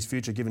for his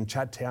future, given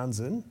Chad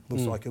Townsend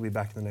looks like he'll be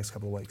back in the next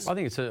couple of weeks? I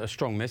think it's a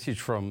strong message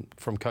from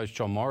Coach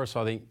John Morris.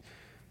 I think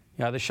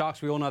the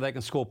Sharks, we all know they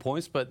can score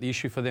points, but the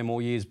issue for them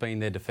all year has been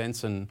their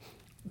defence, and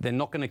they're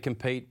not going to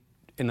compete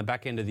in the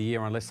back end of the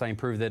year unless they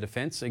improve their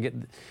defence.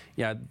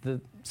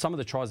 Some of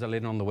the tries they let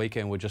in on the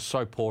weekend were just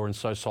so poor and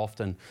so soft,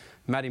 and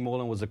Matty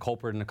Moylan was a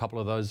culprit in a couple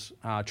of those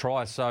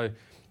tries. So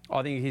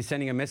I think he's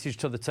sending a message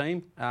to the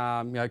team.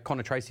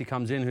 Connor Tracy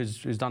comes in,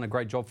 who's done a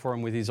great job for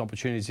him with his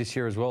opportunities this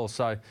year as well.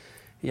 So,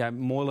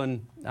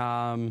 Moylan,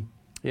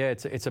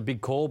 it's a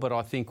big call, but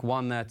I think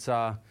one that,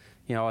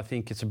 I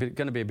think it's going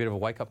to be a bit of a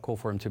wake-up call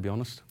for him, to be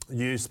honest.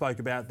 You spoke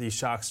about the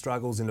Sharks'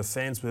 struggles in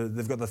defence.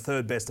 They've got the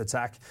third best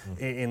attack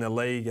in the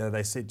league.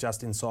 They sit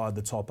just inside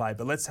the top 8.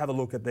 But let's have a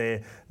look at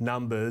their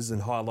numbers and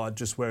highlight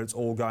just where it's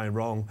all going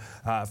wrong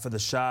for the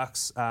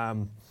Sharks.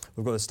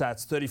 We've got the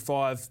stats,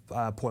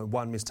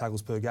 35.1 missed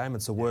tackles per game.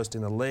 It's the worst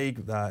in the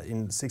league.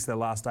 In 6 of their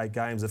last 8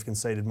 games, they've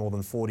conceded more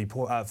than 40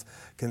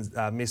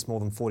 missed more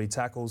than 40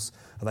 tackles.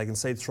 They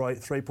concede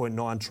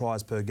 3.9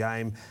 tries per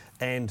game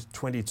and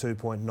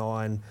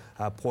 22.9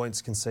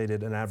 points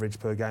conceded an average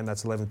per game.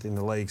 That's 11th in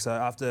the league. So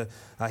after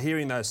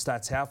hearing those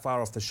stats, how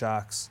far off the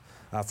Sharks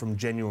from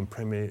genuine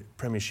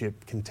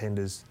premiership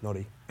contenders,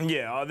 Noddy?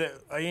 Yeah,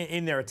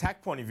 in their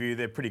attack point of view,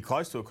 they're pretty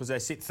close to it because they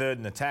sit third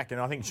in attack. And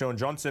I think Sean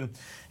Johnson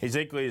is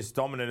equally as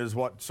dominant as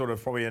what sort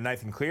of probably a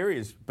Nathan Cleary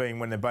is being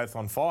when they're both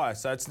on fire.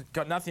 So it's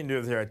got nothing to do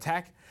with their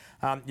attack.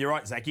 You're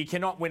right, Zach. You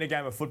cannot win a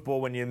game of football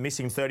when you're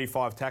missing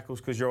 35 tackles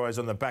because you're always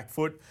on the back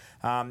foot.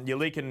 You're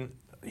leaking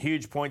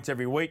huge points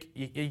every week.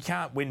 You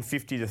can't win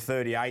 50 to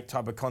 38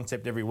 type of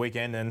concept every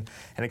weekend and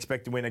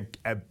expect to win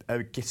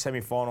a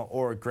semi-final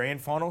or a grand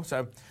final.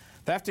 So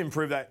they have to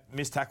improve that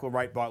missed tackle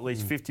rate by at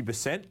least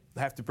 50%.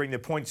 They have to bring their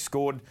points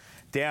scored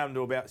down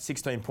to about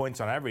 16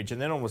 points on average,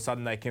 and then all of a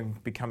sudden they can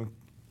become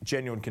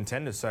genuine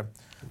contenders. So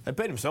they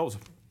beat themselves.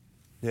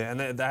 Yeah,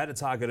 and they had a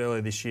target earlier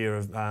this year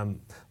of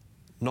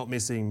not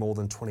missing more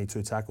than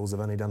 22 tackles. They've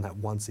only done that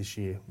once this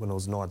year when it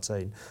was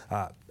 19.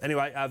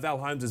 Anyway, Val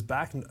Holmes is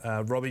back.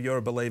 Robbie, you're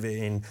a believer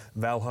in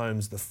Val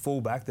Holmes, the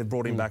fullback. They've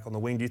brought him back on the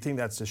wing. Do you think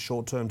that's just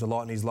short-term to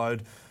lighten his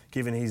load,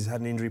 given he's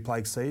had an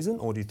injury-plagued season,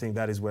 or do you think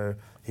that is where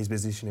his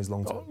position is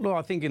long-term? Look,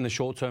 I think in the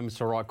short term it's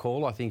the right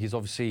call. I think he's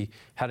obviously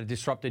had a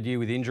disrupted year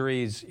with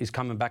injuries. He's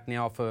coming back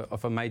now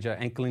off a major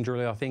ankle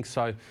injury, I think.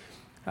 So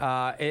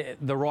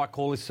the right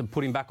call is to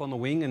put him back on the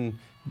wing and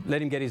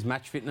let him get his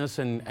match fitness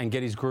and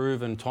get his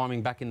groove and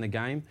timing back in the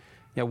game.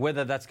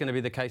 Whether that's going to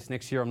be the case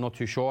next year, I'm not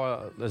too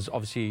sure. There's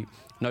obviously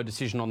no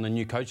decision on the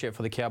new coach yet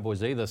for the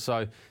Cowboys either.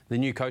 So the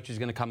new coach is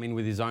going to come in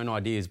with his own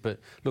ideas. But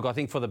look, I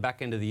think for the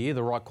back end of the year,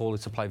 the right call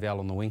is to play Val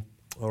on the wing.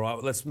 All right,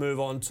 let's move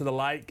on to the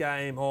late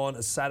game on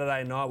a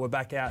Saturday night. We're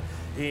back out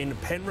in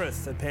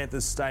Penrith at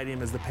Panthers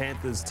Stadium as the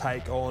Panthers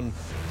take on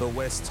the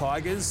West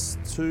Tigers.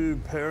 2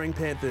 purring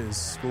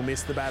Panthers will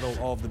miss the battle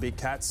of the Big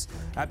Cats.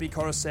 Api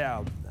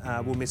Coruscant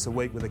will miss a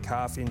week with a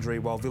calf injury,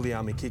 while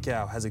Viliami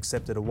Kikau has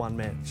accepted a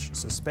 1-match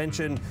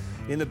suspension.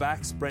 In the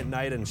backs, Brent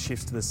Naden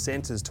shifts to the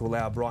centres to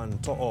allow Brian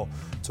To'o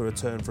to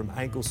return from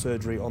ankle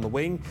surgery on the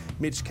wing.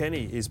 Mitch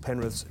Kenny is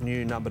Penrith's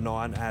new number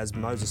 9 as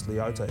Moses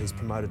Leota is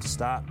promoted to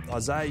start.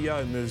 Isaiah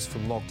Yeo moves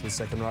from lock to the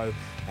second row,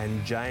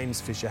 and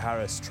James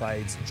Fisher-Harris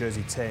trades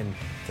jersey 10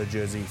 for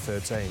jersey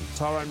 13.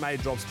 Tyrone May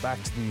drops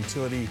back to the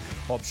utility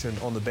option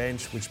on the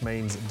bench, which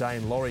means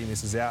Dane Laurie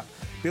misses out.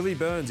 Billy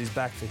Burns is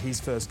back for his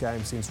first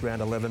game since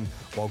round 11,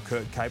 while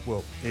Kurt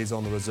Capewell is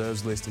on the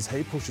reserves list as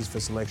he pushes for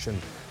selection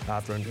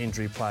after an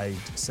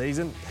injury-plagued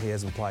season. He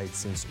hasn't played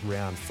since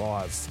round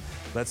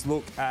 5. Let's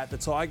look at the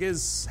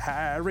Tigers.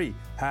 Harry.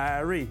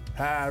 You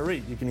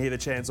can hear the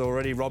chants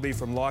already. Robbie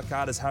from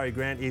Leichhardt as Harry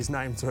Grant is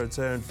named to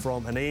return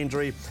from a knee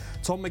injury.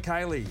 Tom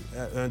McKaylee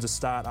earns a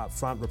start up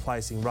front,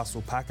 replacing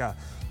Russell Packer,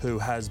 who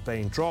has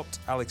been dropped.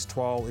 Alex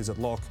Twal is at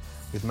lock,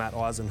 with Matt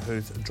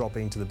Eisenhuth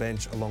dropping to the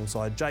bench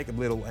alongside Jacob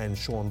Little and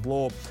Sean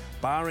Blore.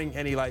 Barring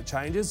any late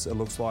changes, it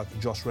looks like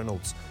Josh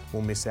Reynolds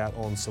will miss out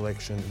on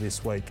selection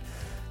this week.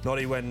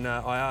 Noddy, when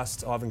I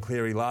asked Ivan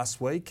Cleary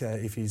last week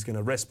if he's going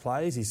to rest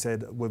players, he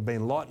said we've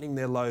been lightening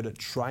their load at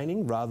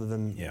training rather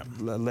than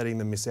letting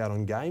them miss out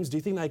on games. Do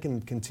you think they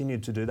can continue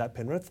to do that,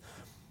 Penrith?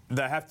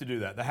 They have to do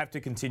that. They have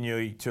to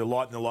continue to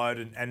lighten the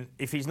load. And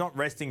if he's not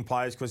resting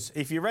players, because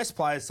if you rest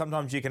players,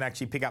 sometimes you can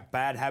actually pick up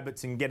bad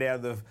habits and get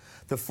out of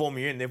the form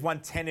you're in. They've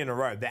won 10 in a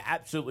row. They're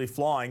absolutely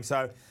flying.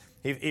 So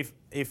if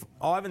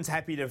Ivan's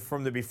happy to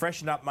be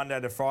freshened up Monday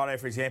to Friday,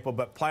 for example,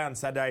 but play on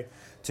Saturday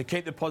to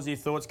keep the positive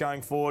thoughts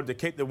going forward, to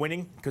keep the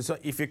winning, because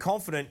if you're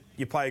confident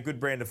you play a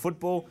good brand of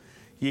football,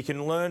 you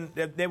can learn.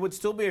 There would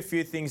still be a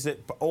few things that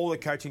all the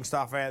coaching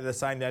staff out there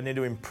saying they need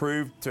to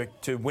improve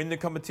to win the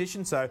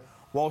competition. So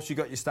whilst you've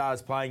got your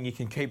stars playing, you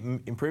can keep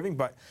improving,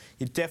 but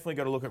you've definitely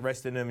got to look at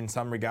resting them in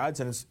some regards.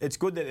 And it's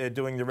good that they're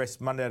doing the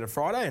rest Monday to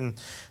Friday.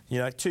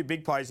 And, 2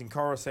 big players in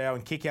Coruscant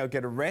and Kikau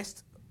get a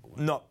rest,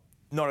 not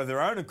of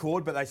their own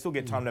accord, but they still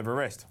get time to have a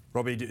rest.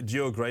 Robbie, do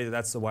you agree that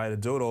that's the way to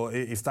do it? Or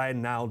if they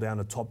nail down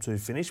a top 2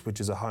 finish,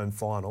 which is a home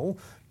final,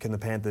 can the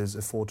Panthers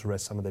afford to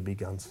rest some of their big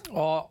guns?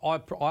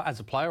 As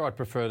a player, I'd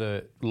prefer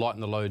to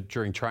lighten the load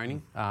during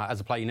training.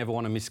 As a player, you never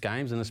want to miss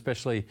games, and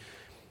especially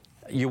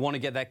you want to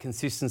get that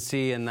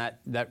consistency and that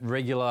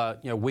regular,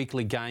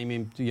 weekly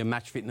game. Your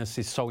match fitness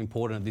is so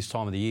important at this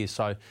time of the year.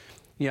 So,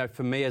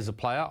 for me as a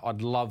player,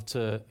 I'd love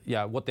to.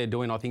 What they're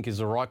doing, I think, is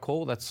the right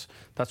call. That's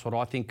what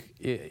I think.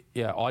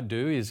 I'd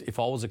do is if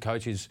I was a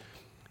coach, is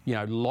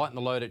lighten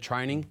the load at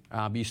training,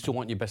 but you still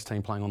want your best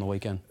team playing on the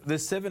weekend. The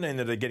 17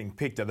 that are getting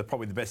picked are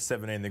probably the best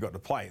 17 they've got to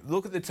play.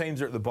 Look at the teams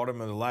that are at the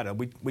bottom of the ladder.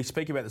 We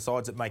speak about the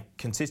sides that make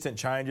consistent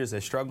changes.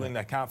 They're struggling.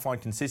 They can't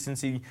find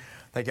consistency.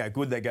 They go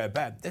good, they go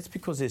bad. That's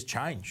because there's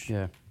change.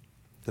 Yeah.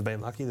 They've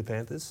been lucky, the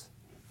Panthers.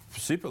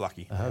 Super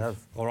lucky. They have.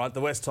 All right,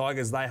 the West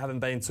Tigers, they haven't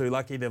been too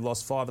lucky. They've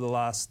lost 4 of their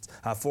last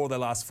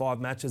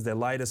 5 matches, their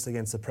latest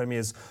against the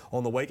Premiers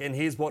on the week. And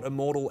here's what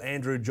immortal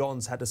Andrew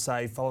Johns had to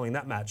say following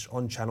that match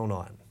on Channel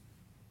 9.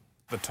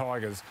 The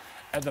Tigers,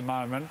 at the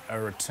moment,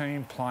 are a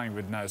team playing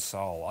with no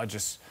soul. I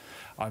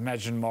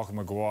imagine Michael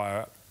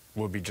Maguire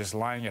will be just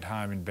laying at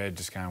home in bed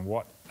just going,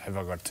 what have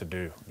I got to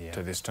do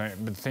to this team?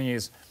 But the thing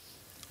is,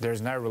 there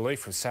is no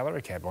relief with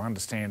salary cap. I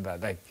understand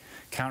that they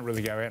can't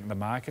really go out in the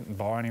market and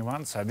buy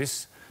anyone. So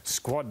this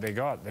squad they've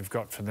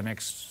got for the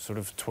next sort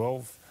of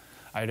 12,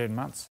 18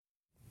 months.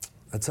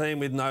 A team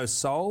with no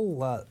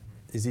soul.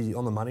 Is he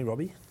on the money,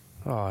 Robbie?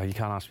 Oh, you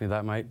can't ask me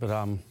that, mate.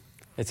 But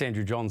it's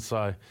Andrew Johns,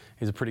 so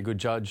he's a pretty good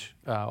judge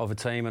of a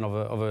team and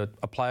of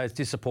a player. It's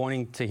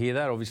disappointing to hear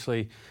that,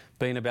 obviously,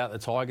 being about the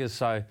Tigers.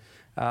 So,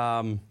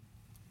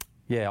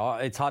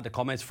 it's hard to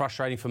comment. It's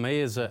frustrating for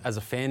me as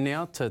a fan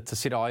now to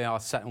sit. I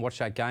sat and watched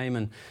that game,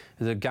 and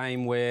it's a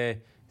game where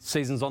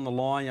season's on the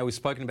line. We've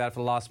spoken about it for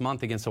the last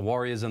month against the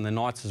Warriors and the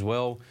Knights as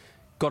well.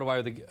 Got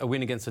away with a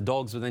win against the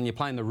Dogs, but then you're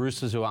playing the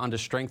Roosters who are under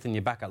strength and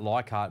you're back at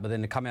Leichhardt, but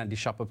then to come out and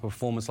dish up a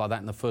performance like that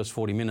in the first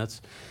 40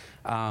 minutes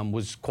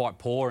was quite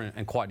poor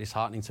and quite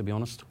disheartening, to be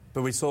honest.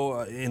 But we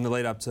saw in the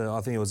lead up to,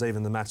 I think it was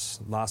even the match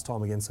last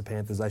time against the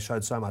Panthers, they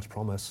showed so much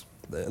promise.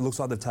 It looks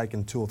like they've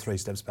taken 2 or 3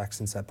 steps back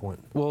since that point.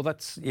 Well,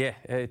 that's the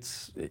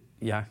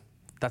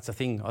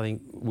thing. I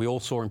think we all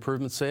saw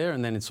improvements there,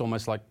 and then it's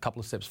almost like a couple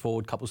of steps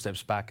forward, a couple of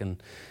steps back,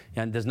 and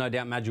there's no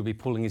doubt Madge will be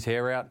pulling his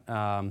hair out.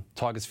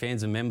 Tigers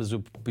fans and members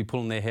will be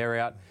pulling their hair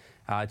out.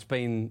 It's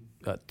been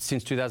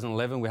since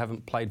 2011 we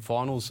haven't played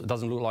finals. It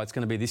doesn't look like it's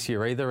going to be this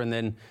year either, and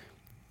then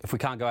if we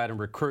can't go out and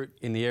recruit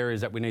in the areas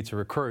that we need to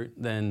recruit,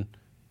 then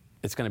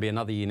it's going to be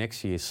another year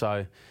next year.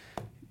 So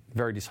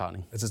very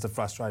disheartening. It's just a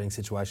frustrating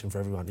situation for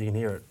everyone. You can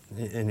hear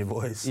it in your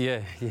voice.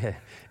 Yeah.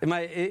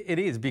 It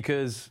is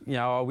because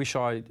I wish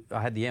I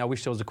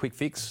wish there was a quick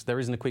fix. There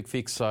isn't a quick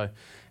fix, so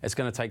it's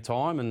going to take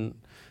time. And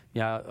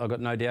I've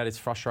got no doubt it's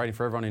frustrating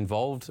for everyone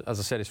involved. As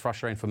I said, it's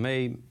frustrating for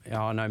me.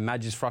 I know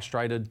Madge is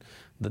frustrated.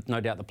 No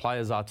doubt the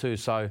players are too.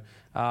 So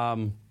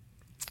I've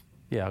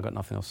got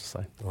nothing else to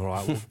say. All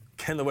right. Well,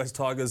 can the West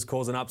Tigers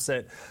cause an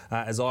upset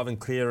as Ivan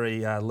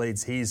Cleary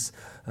leads his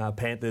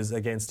Panthers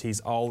against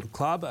his old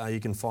club? You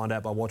can find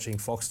out by watching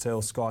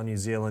Foxtel, Sky New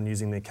Zealand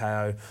using the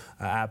KO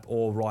app,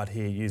 or right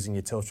here using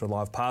your Telstra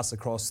Live Pass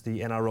across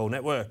the NRL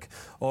network.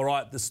 All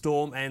right, the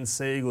Storm and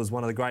Seagulls,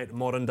 one of the great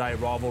modern-day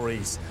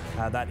rivalries.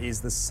 That is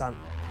the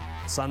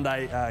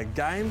Sunday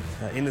game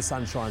in the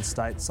Sunshine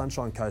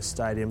Coast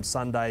Stadium,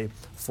 Sunday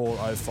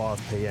 4:05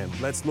 p.m.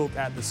 Let's look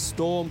at the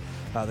Storm.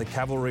 The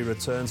cavalry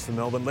returns for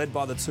Melbourne, led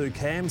by the 2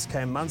 Cams.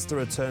 Cam Munster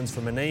returns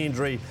from a knee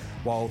injury,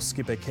 while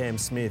skipper Cam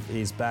Smith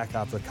is back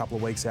after a couple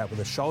of weeks out with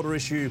a shoulder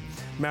issue.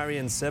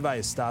 Marion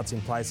Seve starts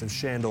in place of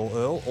Shandor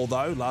Earl,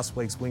 although last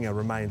week's winger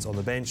remains on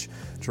the bench.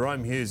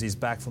 Jerome Hughes is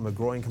back from a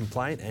groin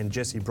complaint, and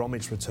Jesse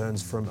Bromwich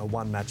returns from a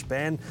 1-match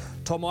ban.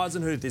 Tom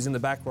Eisenhuth is in the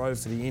back row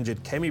for the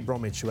injured Kemi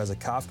Bromwich, who has a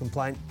calf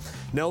complaint.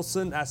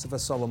 Nelson Asafa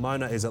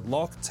Solomona is at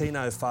lock.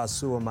 Tino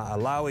Fasua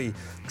Ma'alawi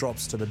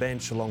drops to the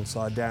bench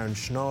alongside Darren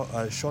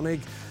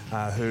Schonig,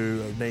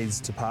 who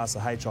needs to pass a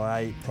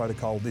HIA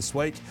protocol this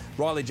week.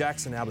 Riley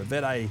Jackson, Albert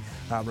Vete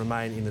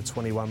remain in the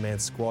 21-man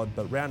squad,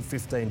 but round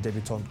 15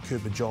 debutant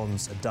Cooper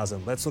Johns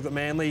doesn't. Let's look at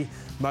Manly.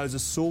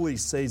 Moses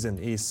Sully's season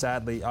is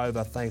sadly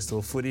over thanks to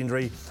a foot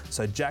injury,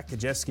 so Jack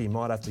Kajewski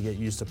might have to get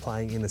used to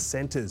playing in the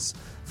centres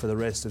for the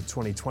rest of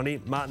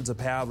 2020. Martin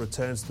Tapau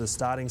returns to the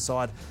starting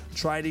side,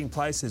 trading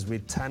places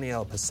with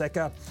Taniel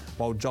Paseka,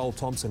 while Joel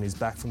Thompson is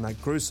back from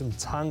that gruesome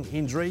tongue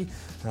injury,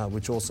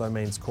 which also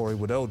means Corey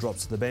Waddell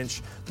drops to the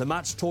bench. The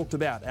much talked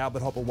about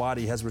Albert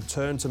Hopewadi has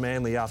returned to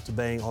Manly after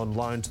being on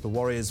loan to the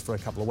Warriors for a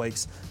couple of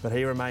weeks, but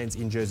he remains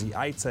in jersey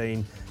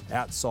 18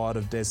 outside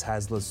of Des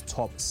Hasler's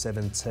top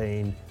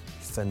 17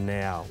 for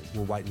now.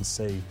 We'll wait and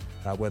see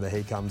whether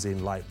he comes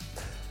in late.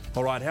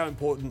 All right, how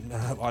important,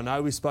 I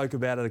know we spoke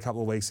about it a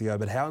couple of weeks ago,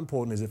 but how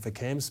important is it for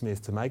Cam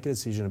Smith to make a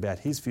decision about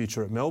his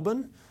future at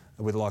Melbourne,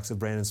 with the likes of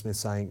Brandon Smith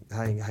saying,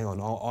 hey, hang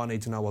on, I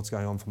need to know what's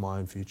going on for my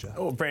own future?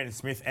 Oh, Brandon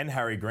Smith and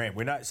Harry Grant.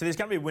 We know, so there's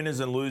going to be winners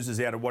and losers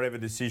out of whatever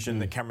decision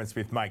that Cameron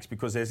Smith makes,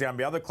 because there's going to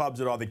be other clubs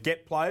that either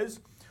get players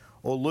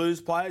or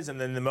lose players,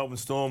 and then the Melbourne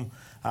Storm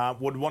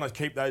would want to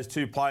keep those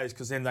 2 players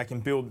because then they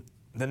can build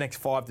the next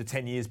 5 to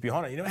 10 years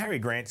behind it. Harry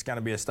Grant's going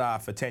to be a star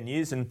for 10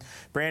 years, and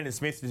Brandon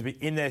Smith is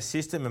in their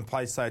system and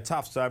plays so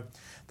tough. So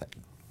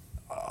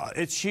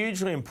it's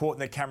hugely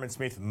important that Cameron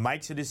Smith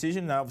makes a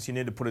decision. They obviously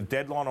need to put a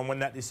deadline on when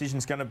that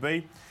decision's going to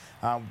be.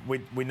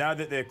 We know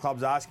that their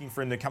club's asking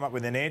for him to come up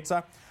with an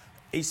answer.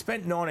 He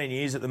spent 19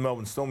 years at the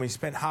Melbourne Storm. He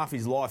spent half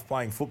his life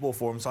playing football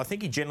for them. So I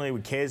think he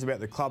genuinely cares about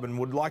the club and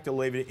would like to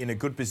leave it in a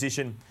good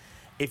position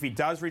if he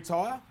does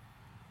retire.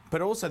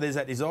 But also there's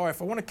that desire,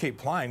 if I want to keep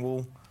playing,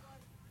 well,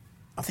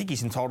 I think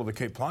he's entitled to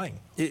keep playing.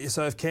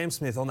 So if Cam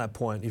Smith, on that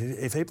point,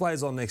 if he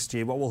plays on next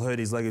year, what will hurt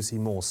his legacy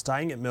more?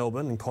 Staying at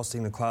Melbourne and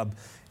costing the club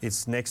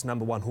its next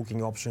number one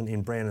hooking option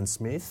in Brandon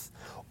Smith,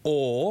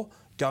 or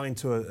going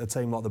to a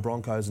team like the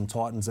Broncos and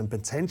Titans and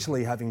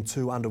potentially having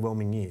 2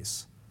 underwhelming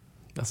years?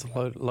 That's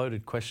a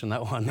loaded question,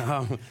 that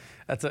one.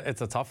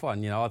 It's a tough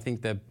one. I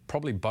think they're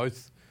probably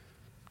both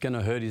going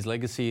to hurt his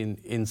legacy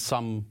in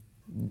some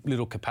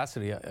little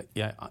capacity,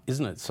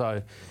 isn't it?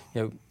 So,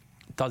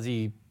 does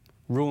he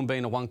ruin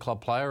being a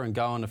one-club player and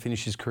go on to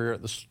finish his career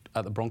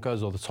at the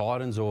Broncos or the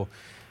Titans, or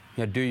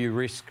do you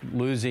risk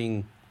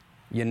losing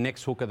your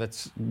next hooker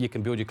that's you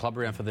can build your club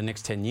around for the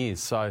next 10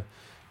 years? So,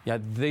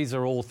 these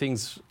are all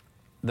things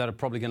that are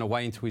probably going to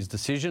weigh into his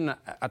decision.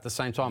 At the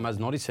same time, as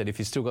Noddy said, if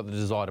he's still got the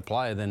desire to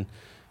play, then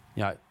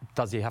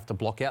does he have to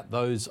block out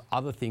those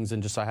other things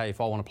and just say, hey,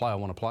 if I want to play, I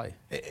want to play?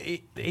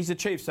 He's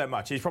achieved so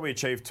much. He's probably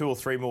achieved 2 or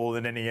 3 more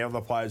than any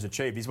other players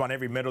achieved. He's won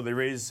every medal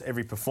there is,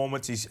 every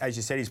performance. As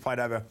you said, he's played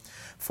over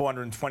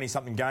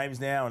 420-something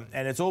games now,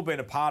 and it's all been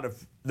a part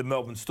of the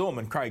Melbourne Storm,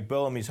 and Craig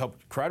Bellamy's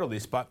helped create all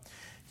this. But,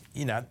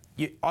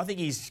 I think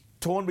he's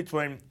torn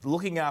between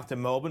looking after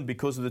Melbourne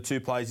because of the 2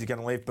 players he's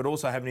going to leave, but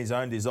also having his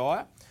own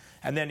desire.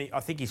 And then I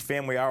think his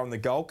family are on the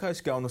Gold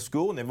Coast, going to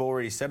school, and they've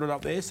already settled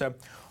up there. So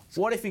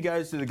what if he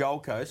goes to the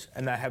Gold Coast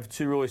and they have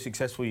 2 really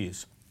successful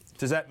years?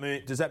 Does that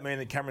mean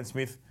that Cameron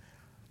Smith,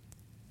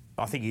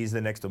 I think he is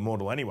the next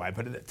immortal anyway,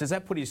 but does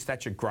that put his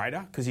stature greater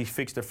because he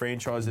fixed a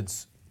franchise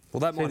that's... Well,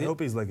 that might help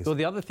his legacy. Well,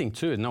 the other thing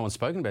too, no one's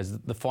spoken about, is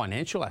the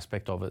financial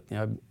aspect of it.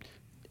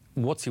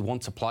 What's he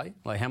want to play?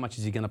 Like, how much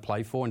is he going to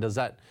play for? And does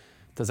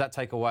that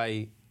take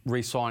away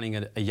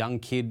re-signing a young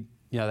kid,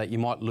 that you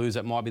might lose,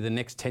 that might be the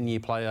next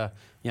 10-year player,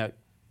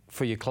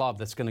 for your club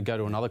that's going to go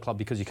to another club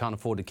because you can't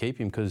afford to keep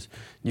him because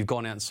you've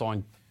gone out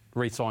and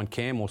re-signed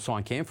Cam or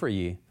signed Cam for a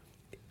year?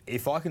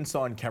 If I can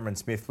sign Cameron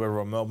Smith, whether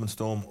I'm Melbourne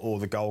Storm or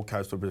the Gold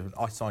Coast or Brisbane,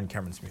 I sign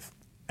Cameron Smith.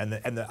 And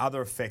the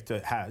other effect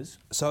it has...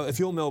 So if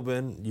you're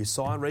Melbourne, you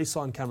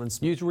re-sign Cameron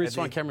Smith... You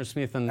re-sign Cameron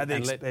Smith at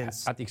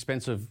the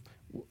expense of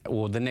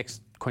the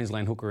next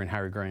Queensland hooker in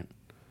Harry Grant.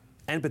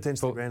 And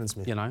potentially Brandon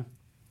Smith.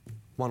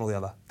 One or the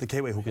other. The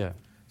Kiwi hooker. Yeah.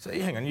 So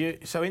hang on,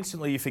 so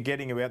instantly you're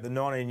forgetting about the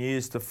 19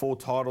 years, the 4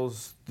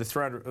 titles, the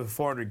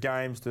 400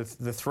 games, the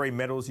 3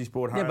 medals he's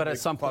brought home. Yeah, but at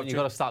some point you've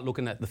got to start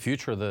looking at the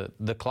future of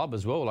the club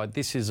as well. Like,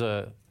 this is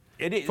a...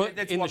 It is.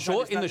 In the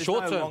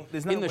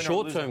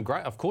short term,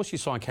 great. Of course you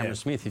sign Cameron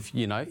Smith, if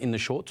in the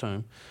short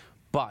term.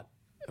 But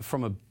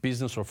from a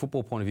business or a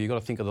football point of view, you've got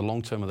to think of the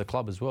long term of the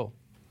club as well.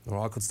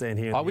 Well, I could stand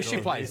here. I wish he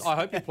plays. I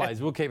hope he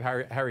plays. We'll keep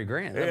Harry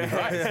Grant. That'd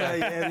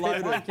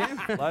be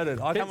great. Loaded.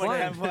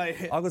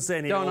 I could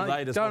stand here all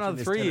day just watching another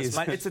this 3 tennis. years.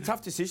 Mate, it's a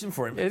tough decision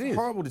for him. It's a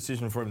horrible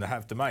decision for him to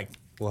have to make.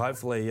 Well,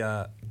 hopefully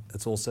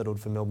it's all settled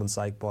for Melbourne's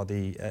sake by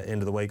the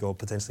end of the week or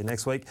potentially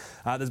next week.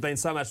 There's been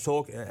so much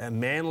talk,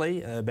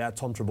 Manly, about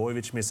Tom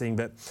Trbojevic missing,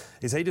 but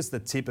is he just the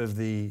tip of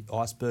the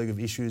iceberg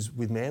of issues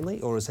with Manly,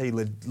 or is he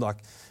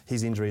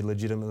his injury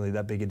legitimately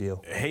that big a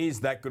deal? He's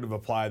that good of a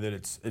player that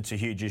it's a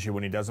huge issue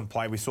when he doesn't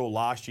play. We saw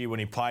last year when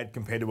he played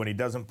compared to when he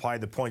doesn't play,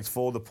 the points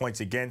for, the points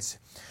against.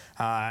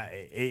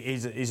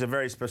 He's a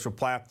very special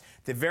player.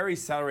 They're very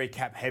salary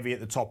cap heavy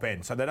at the top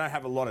end, so they don't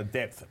have a lot of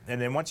depth.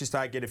 And then once you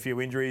start get a few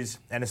injuries,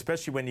 and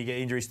especially when you get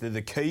injuries to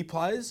the key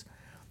players,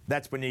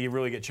 that's when you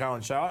really get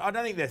challenged. So I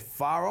don't think they're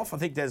far off. I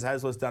think Des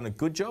Hasler's done a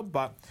good job,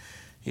 but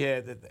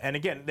yeah, and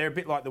again, they're a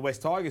bit like the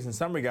West Tigers in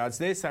some regards.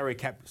 Their salary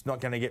cap's not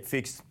going to get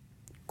fixed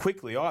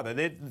quickly either.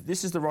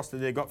 This is the roster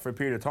they've got for a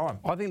period of time.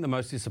 I think the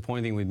most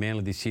disappointing thing with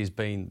Manly this year has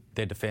been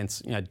their defence.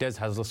 Des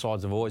Hasler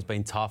sides have always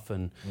been tough,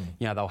 and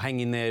they'll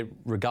hang in there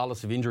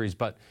regardless of injuries.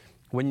 But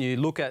when you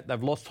look at,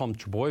 they've lost Tom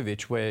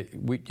Trbojevic, where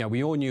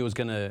we all knew it was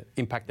going to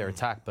impact their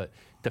attack, but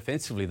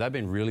defensively they've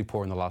been really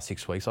poor in the last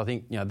 6 weeks. I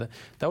think they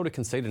would have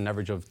conceded an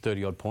average of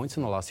 30-odd points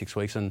in the last 6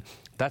 weeks, and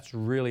that's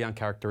really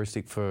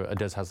uncharacteristic for a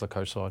Des Hasler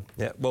coach side.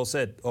 Yeah, well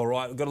said. All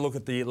right, we've got to look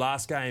at the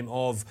last game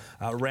of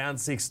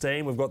round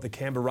 16. We've got the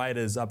Canberra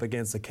Raiders up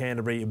against the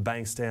Canterbury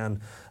Bankstown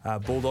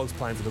Bulldogs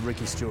playing for the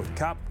Ricky Stewart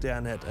Cup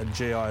down at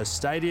GIO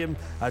Stadium.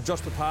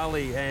 Josh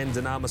Papali and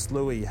Dynamis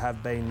Louis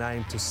have been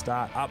named to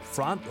start up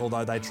front,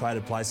 although they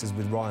traded places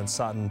with Ryan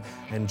Sutton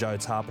and Joe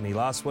Tarpany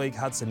last week.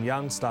 Hudson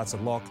Young starts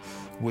at lock,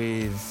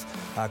 with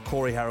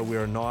Corey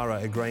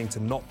Harawira-Naira agreeing to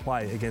not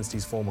play against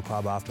his former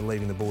club after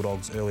leaving the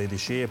Bulldogs earlier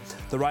this year.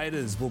 The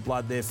Raiders will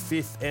blood their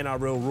 5th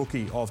NRL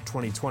rookie of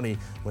 2020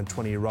 when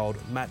 20-year-old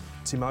Matt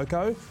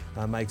Timoko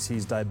makes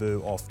his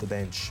debut off the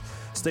bench.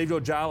 Steve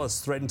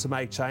Georgalis threatened to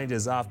make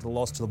changes after the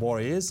loss to the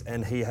Warriors,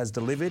 and he has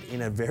delivered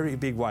in a very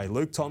big way.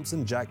 Luke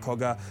Thompson, Jack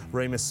Cogger,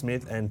 Remus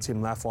Smith and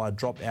Tim Lafai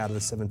dropped out of the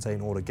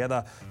 17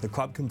 altogether. The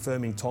club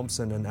confirming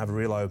Thompson and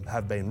Averillo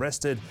have been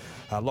rested.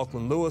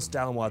 Lachlan Lewis,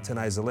 Dallin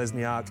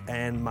Waitene-Zalesniak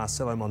and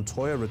Marcelo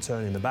Montoya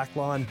return in the back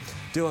line.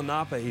 Dylan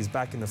Napa is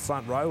back in the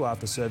front row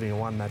after serving a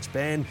one-match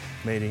ban,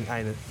 meaning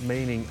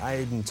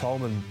Aidan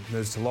Tolman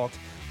moves to lock.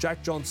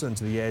 Jack Johnson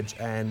to the edge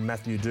and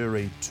Matthew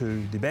Dury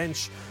to the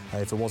bench,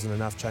 if it wasn't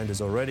enough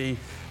changes already.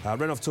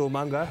 Renouf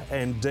Tuamunga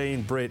and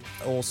Dean Britt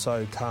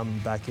also come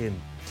back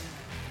in.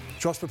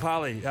 Josh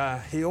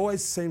Papali, he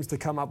always seems to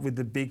come up with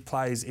the big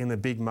plays in the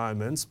big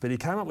moments, but he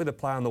came up with a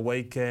play on the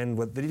weekend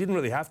that he didn't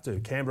really have to.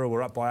 Canberra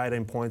were up by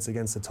 18 points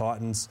against the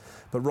Titans.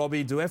 But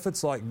Robbie, do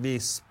efforts like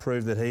this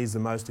prove that he's the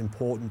most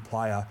important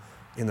player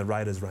in the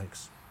Raiders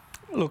ranks?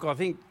 Look, I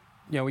think,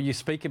 when you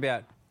speak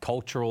about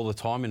culture all the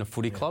time in a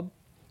footy club,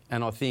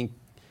 and I think,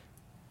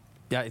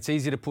 it's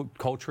easy to put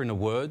culture into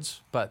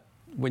words, but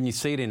when you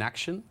see it in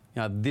action,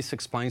 this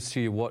explains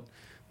to you what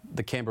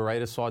the Canberra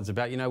Raiders side's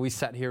about. We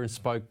sat here and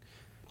spoke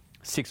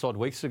 6 odd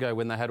weeks ago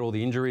when they had all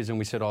the injuries and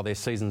we said, their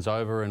season's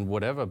over and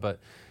whatever. But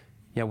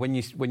when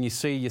you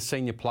see your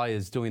senior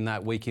players doing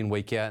that week in,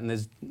 week out, and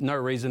there's no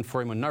reason for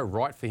him or no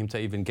right for him to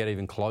even get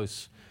even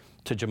close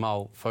to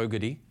Jamal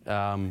Fogarty.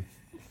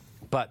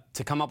 But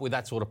to come up with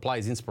that sort of play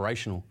is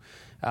inspirational.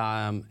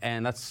 And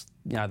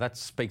that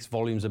speaks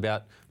volumes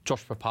about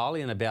Josh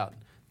Papali and about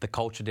the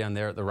culture down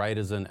there at the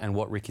Raiders and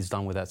what Ricky's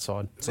done with that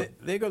side.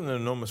 They've got an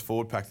enormous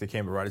forward pack, the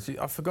Canberra Raiders.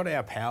 I forgot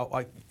our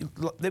power.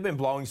 They've been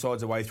blowing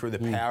sides away through the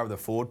power of the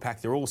forward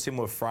pack. They're all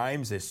similar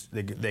frames.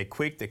 They're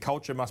quick. Their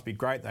culture must be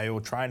great. They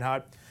all train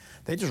hard.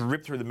 They just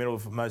rip through the middle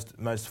of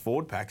most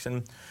forward packs.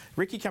 And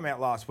Ricky came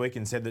out last week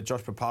and said that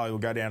Josh Papali will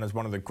go down as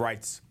one of the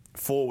greats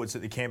forwards that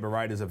the Canberra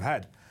Raiders have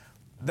had.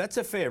 That's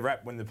a fair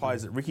rap when the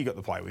players that Ricky got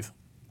to play with.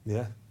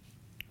 Yeah.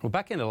 Well,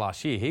 back into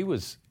last year, he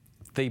was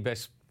the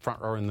best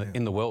front rower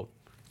in the world.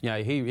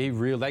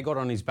 They got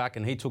on his back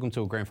and he took them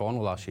to a grand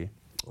final last year.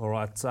 All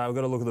right, we've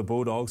got to look at the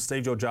Bulldogs.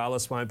 Steve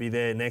Georgalis won't be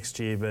there next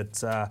year,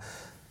 but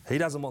he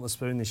doesn't want the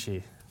spoon this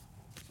year.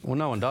 Well,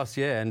 no one does,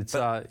 yeah. And it's,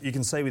 you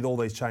can see with all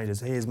these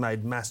changes, he has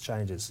made mass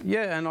changes.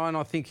 Yeah, and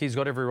I think he's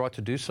got every right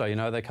to do so.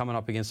 They're coming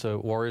up against a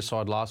Warriors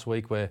side last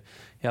week where,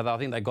 I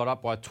think they got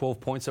up by 12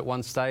 points at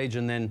one stage,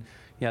 and then,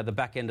 the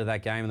back end of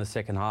that game in the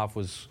second half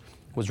was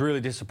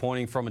really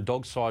disappointing from a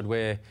Dogs side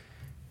where,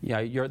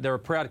 they're a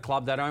proud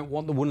club. They don't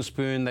want the wooden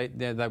spoon. They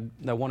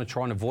want to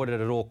try and avoid it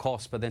at all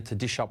costs. But then to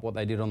dish up what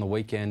they did on the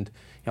weekend,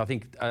 I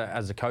think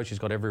as a coach, he's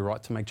got every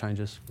right to make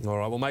changes. All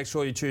right. Well, make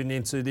sure you tune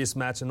into this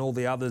match and all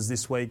the others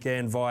this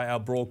weekend via our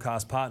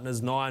broadcast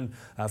partners, 9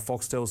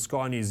 Foxtel,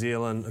 Sky New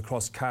Zealand,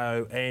 across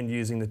KO, and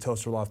using the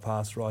Telstra Live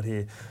Pass right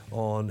here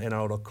on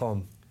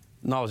NRL.com.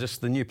 No, just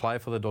the new player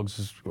for the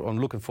Dogs. I'm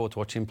looking forward to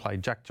watching him play.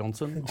 Jack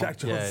Johnson. Jack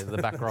Johnson. Yeah,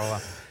 the back rower.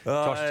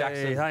 Josh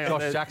Jackson.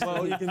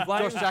 Well,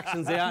 Josh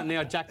Jackson's out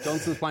now. Jack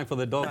Johnson's playing for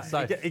the Dogs. So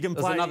he can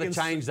there's play, another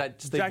change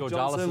that Steve Jack Georgalis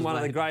Johnson, one made.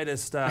 of the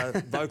greatest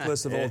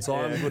vocalists of all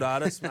time, good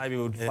artist. Maybe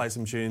we'll play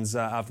some tunes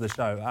after the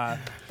show.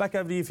 Back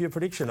over to you for your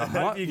prediction. I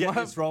hope you get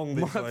this wrong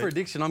this week. My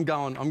prediction, I'm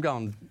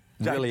going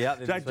really out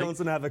there. Jack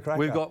Johnson have a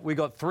cracker. We've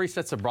got 3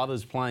 sets of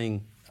brothers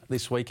playing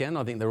this weekend.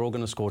 I think they're all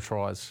going to score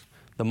tries.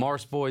 The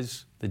Morris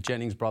boys, the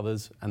Jennings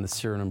brothers, and the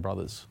Sirenan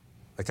brothers.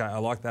 Okay, I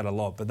like that a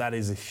lot, but that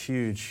is a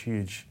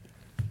huge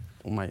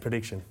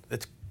prediction.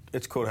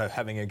 It's called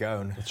having a go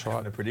and That's right.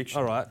 having a prediction.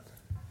 All right.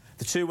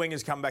 The 2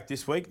 wingers come back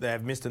this week. They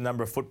have missed a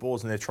number of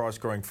footballs and they're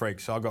try-scoring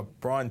freaks. So I've got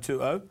Brian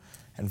Tu'o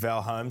and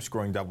Val Holmes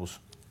scoring doubles.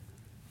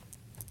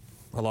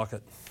 I like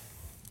it.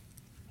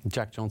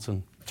 Jack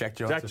Johnson. Jack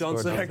Johnson. Jack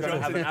Johnson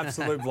have an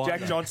absolute blinder.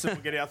 Jack Johnson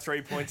will get our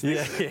 3 points.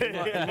 Yeah, he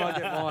might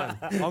get mine.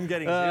 I'm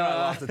getting 0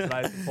 after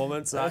today's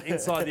performance.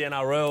 Inside the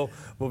NRL,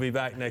 we'll be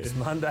back next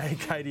Monday.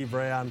 Katie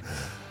Brown,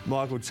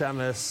 Michael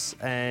Chamis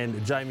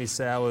and Jamie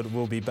Soward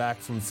will be back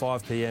from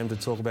 5 p.m. to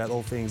talk about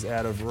all things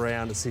out of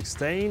round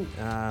 16.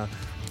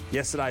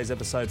 Yesterday's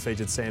episode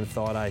featured Sam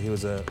Thaiday. He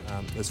was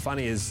as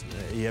funny as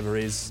he ever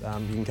is.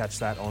 You can catch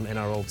that on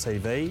NRL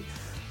TV.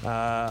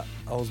 I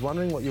was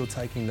wondering what you were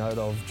taking note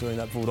of during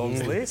that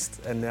Bulldogs list,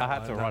 and now I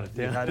had to write it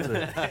down. You had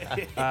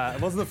to. It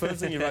wasn't the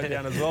first thing you wrote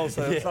down as well,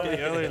 so it was something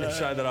earlier in the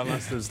show that I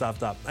must have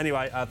stuffed up.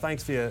 Anyway,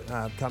 thanks for your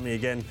company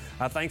again.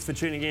 Thanks for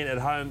tuning in at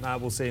home.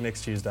 We'll see you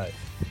next Tuesday.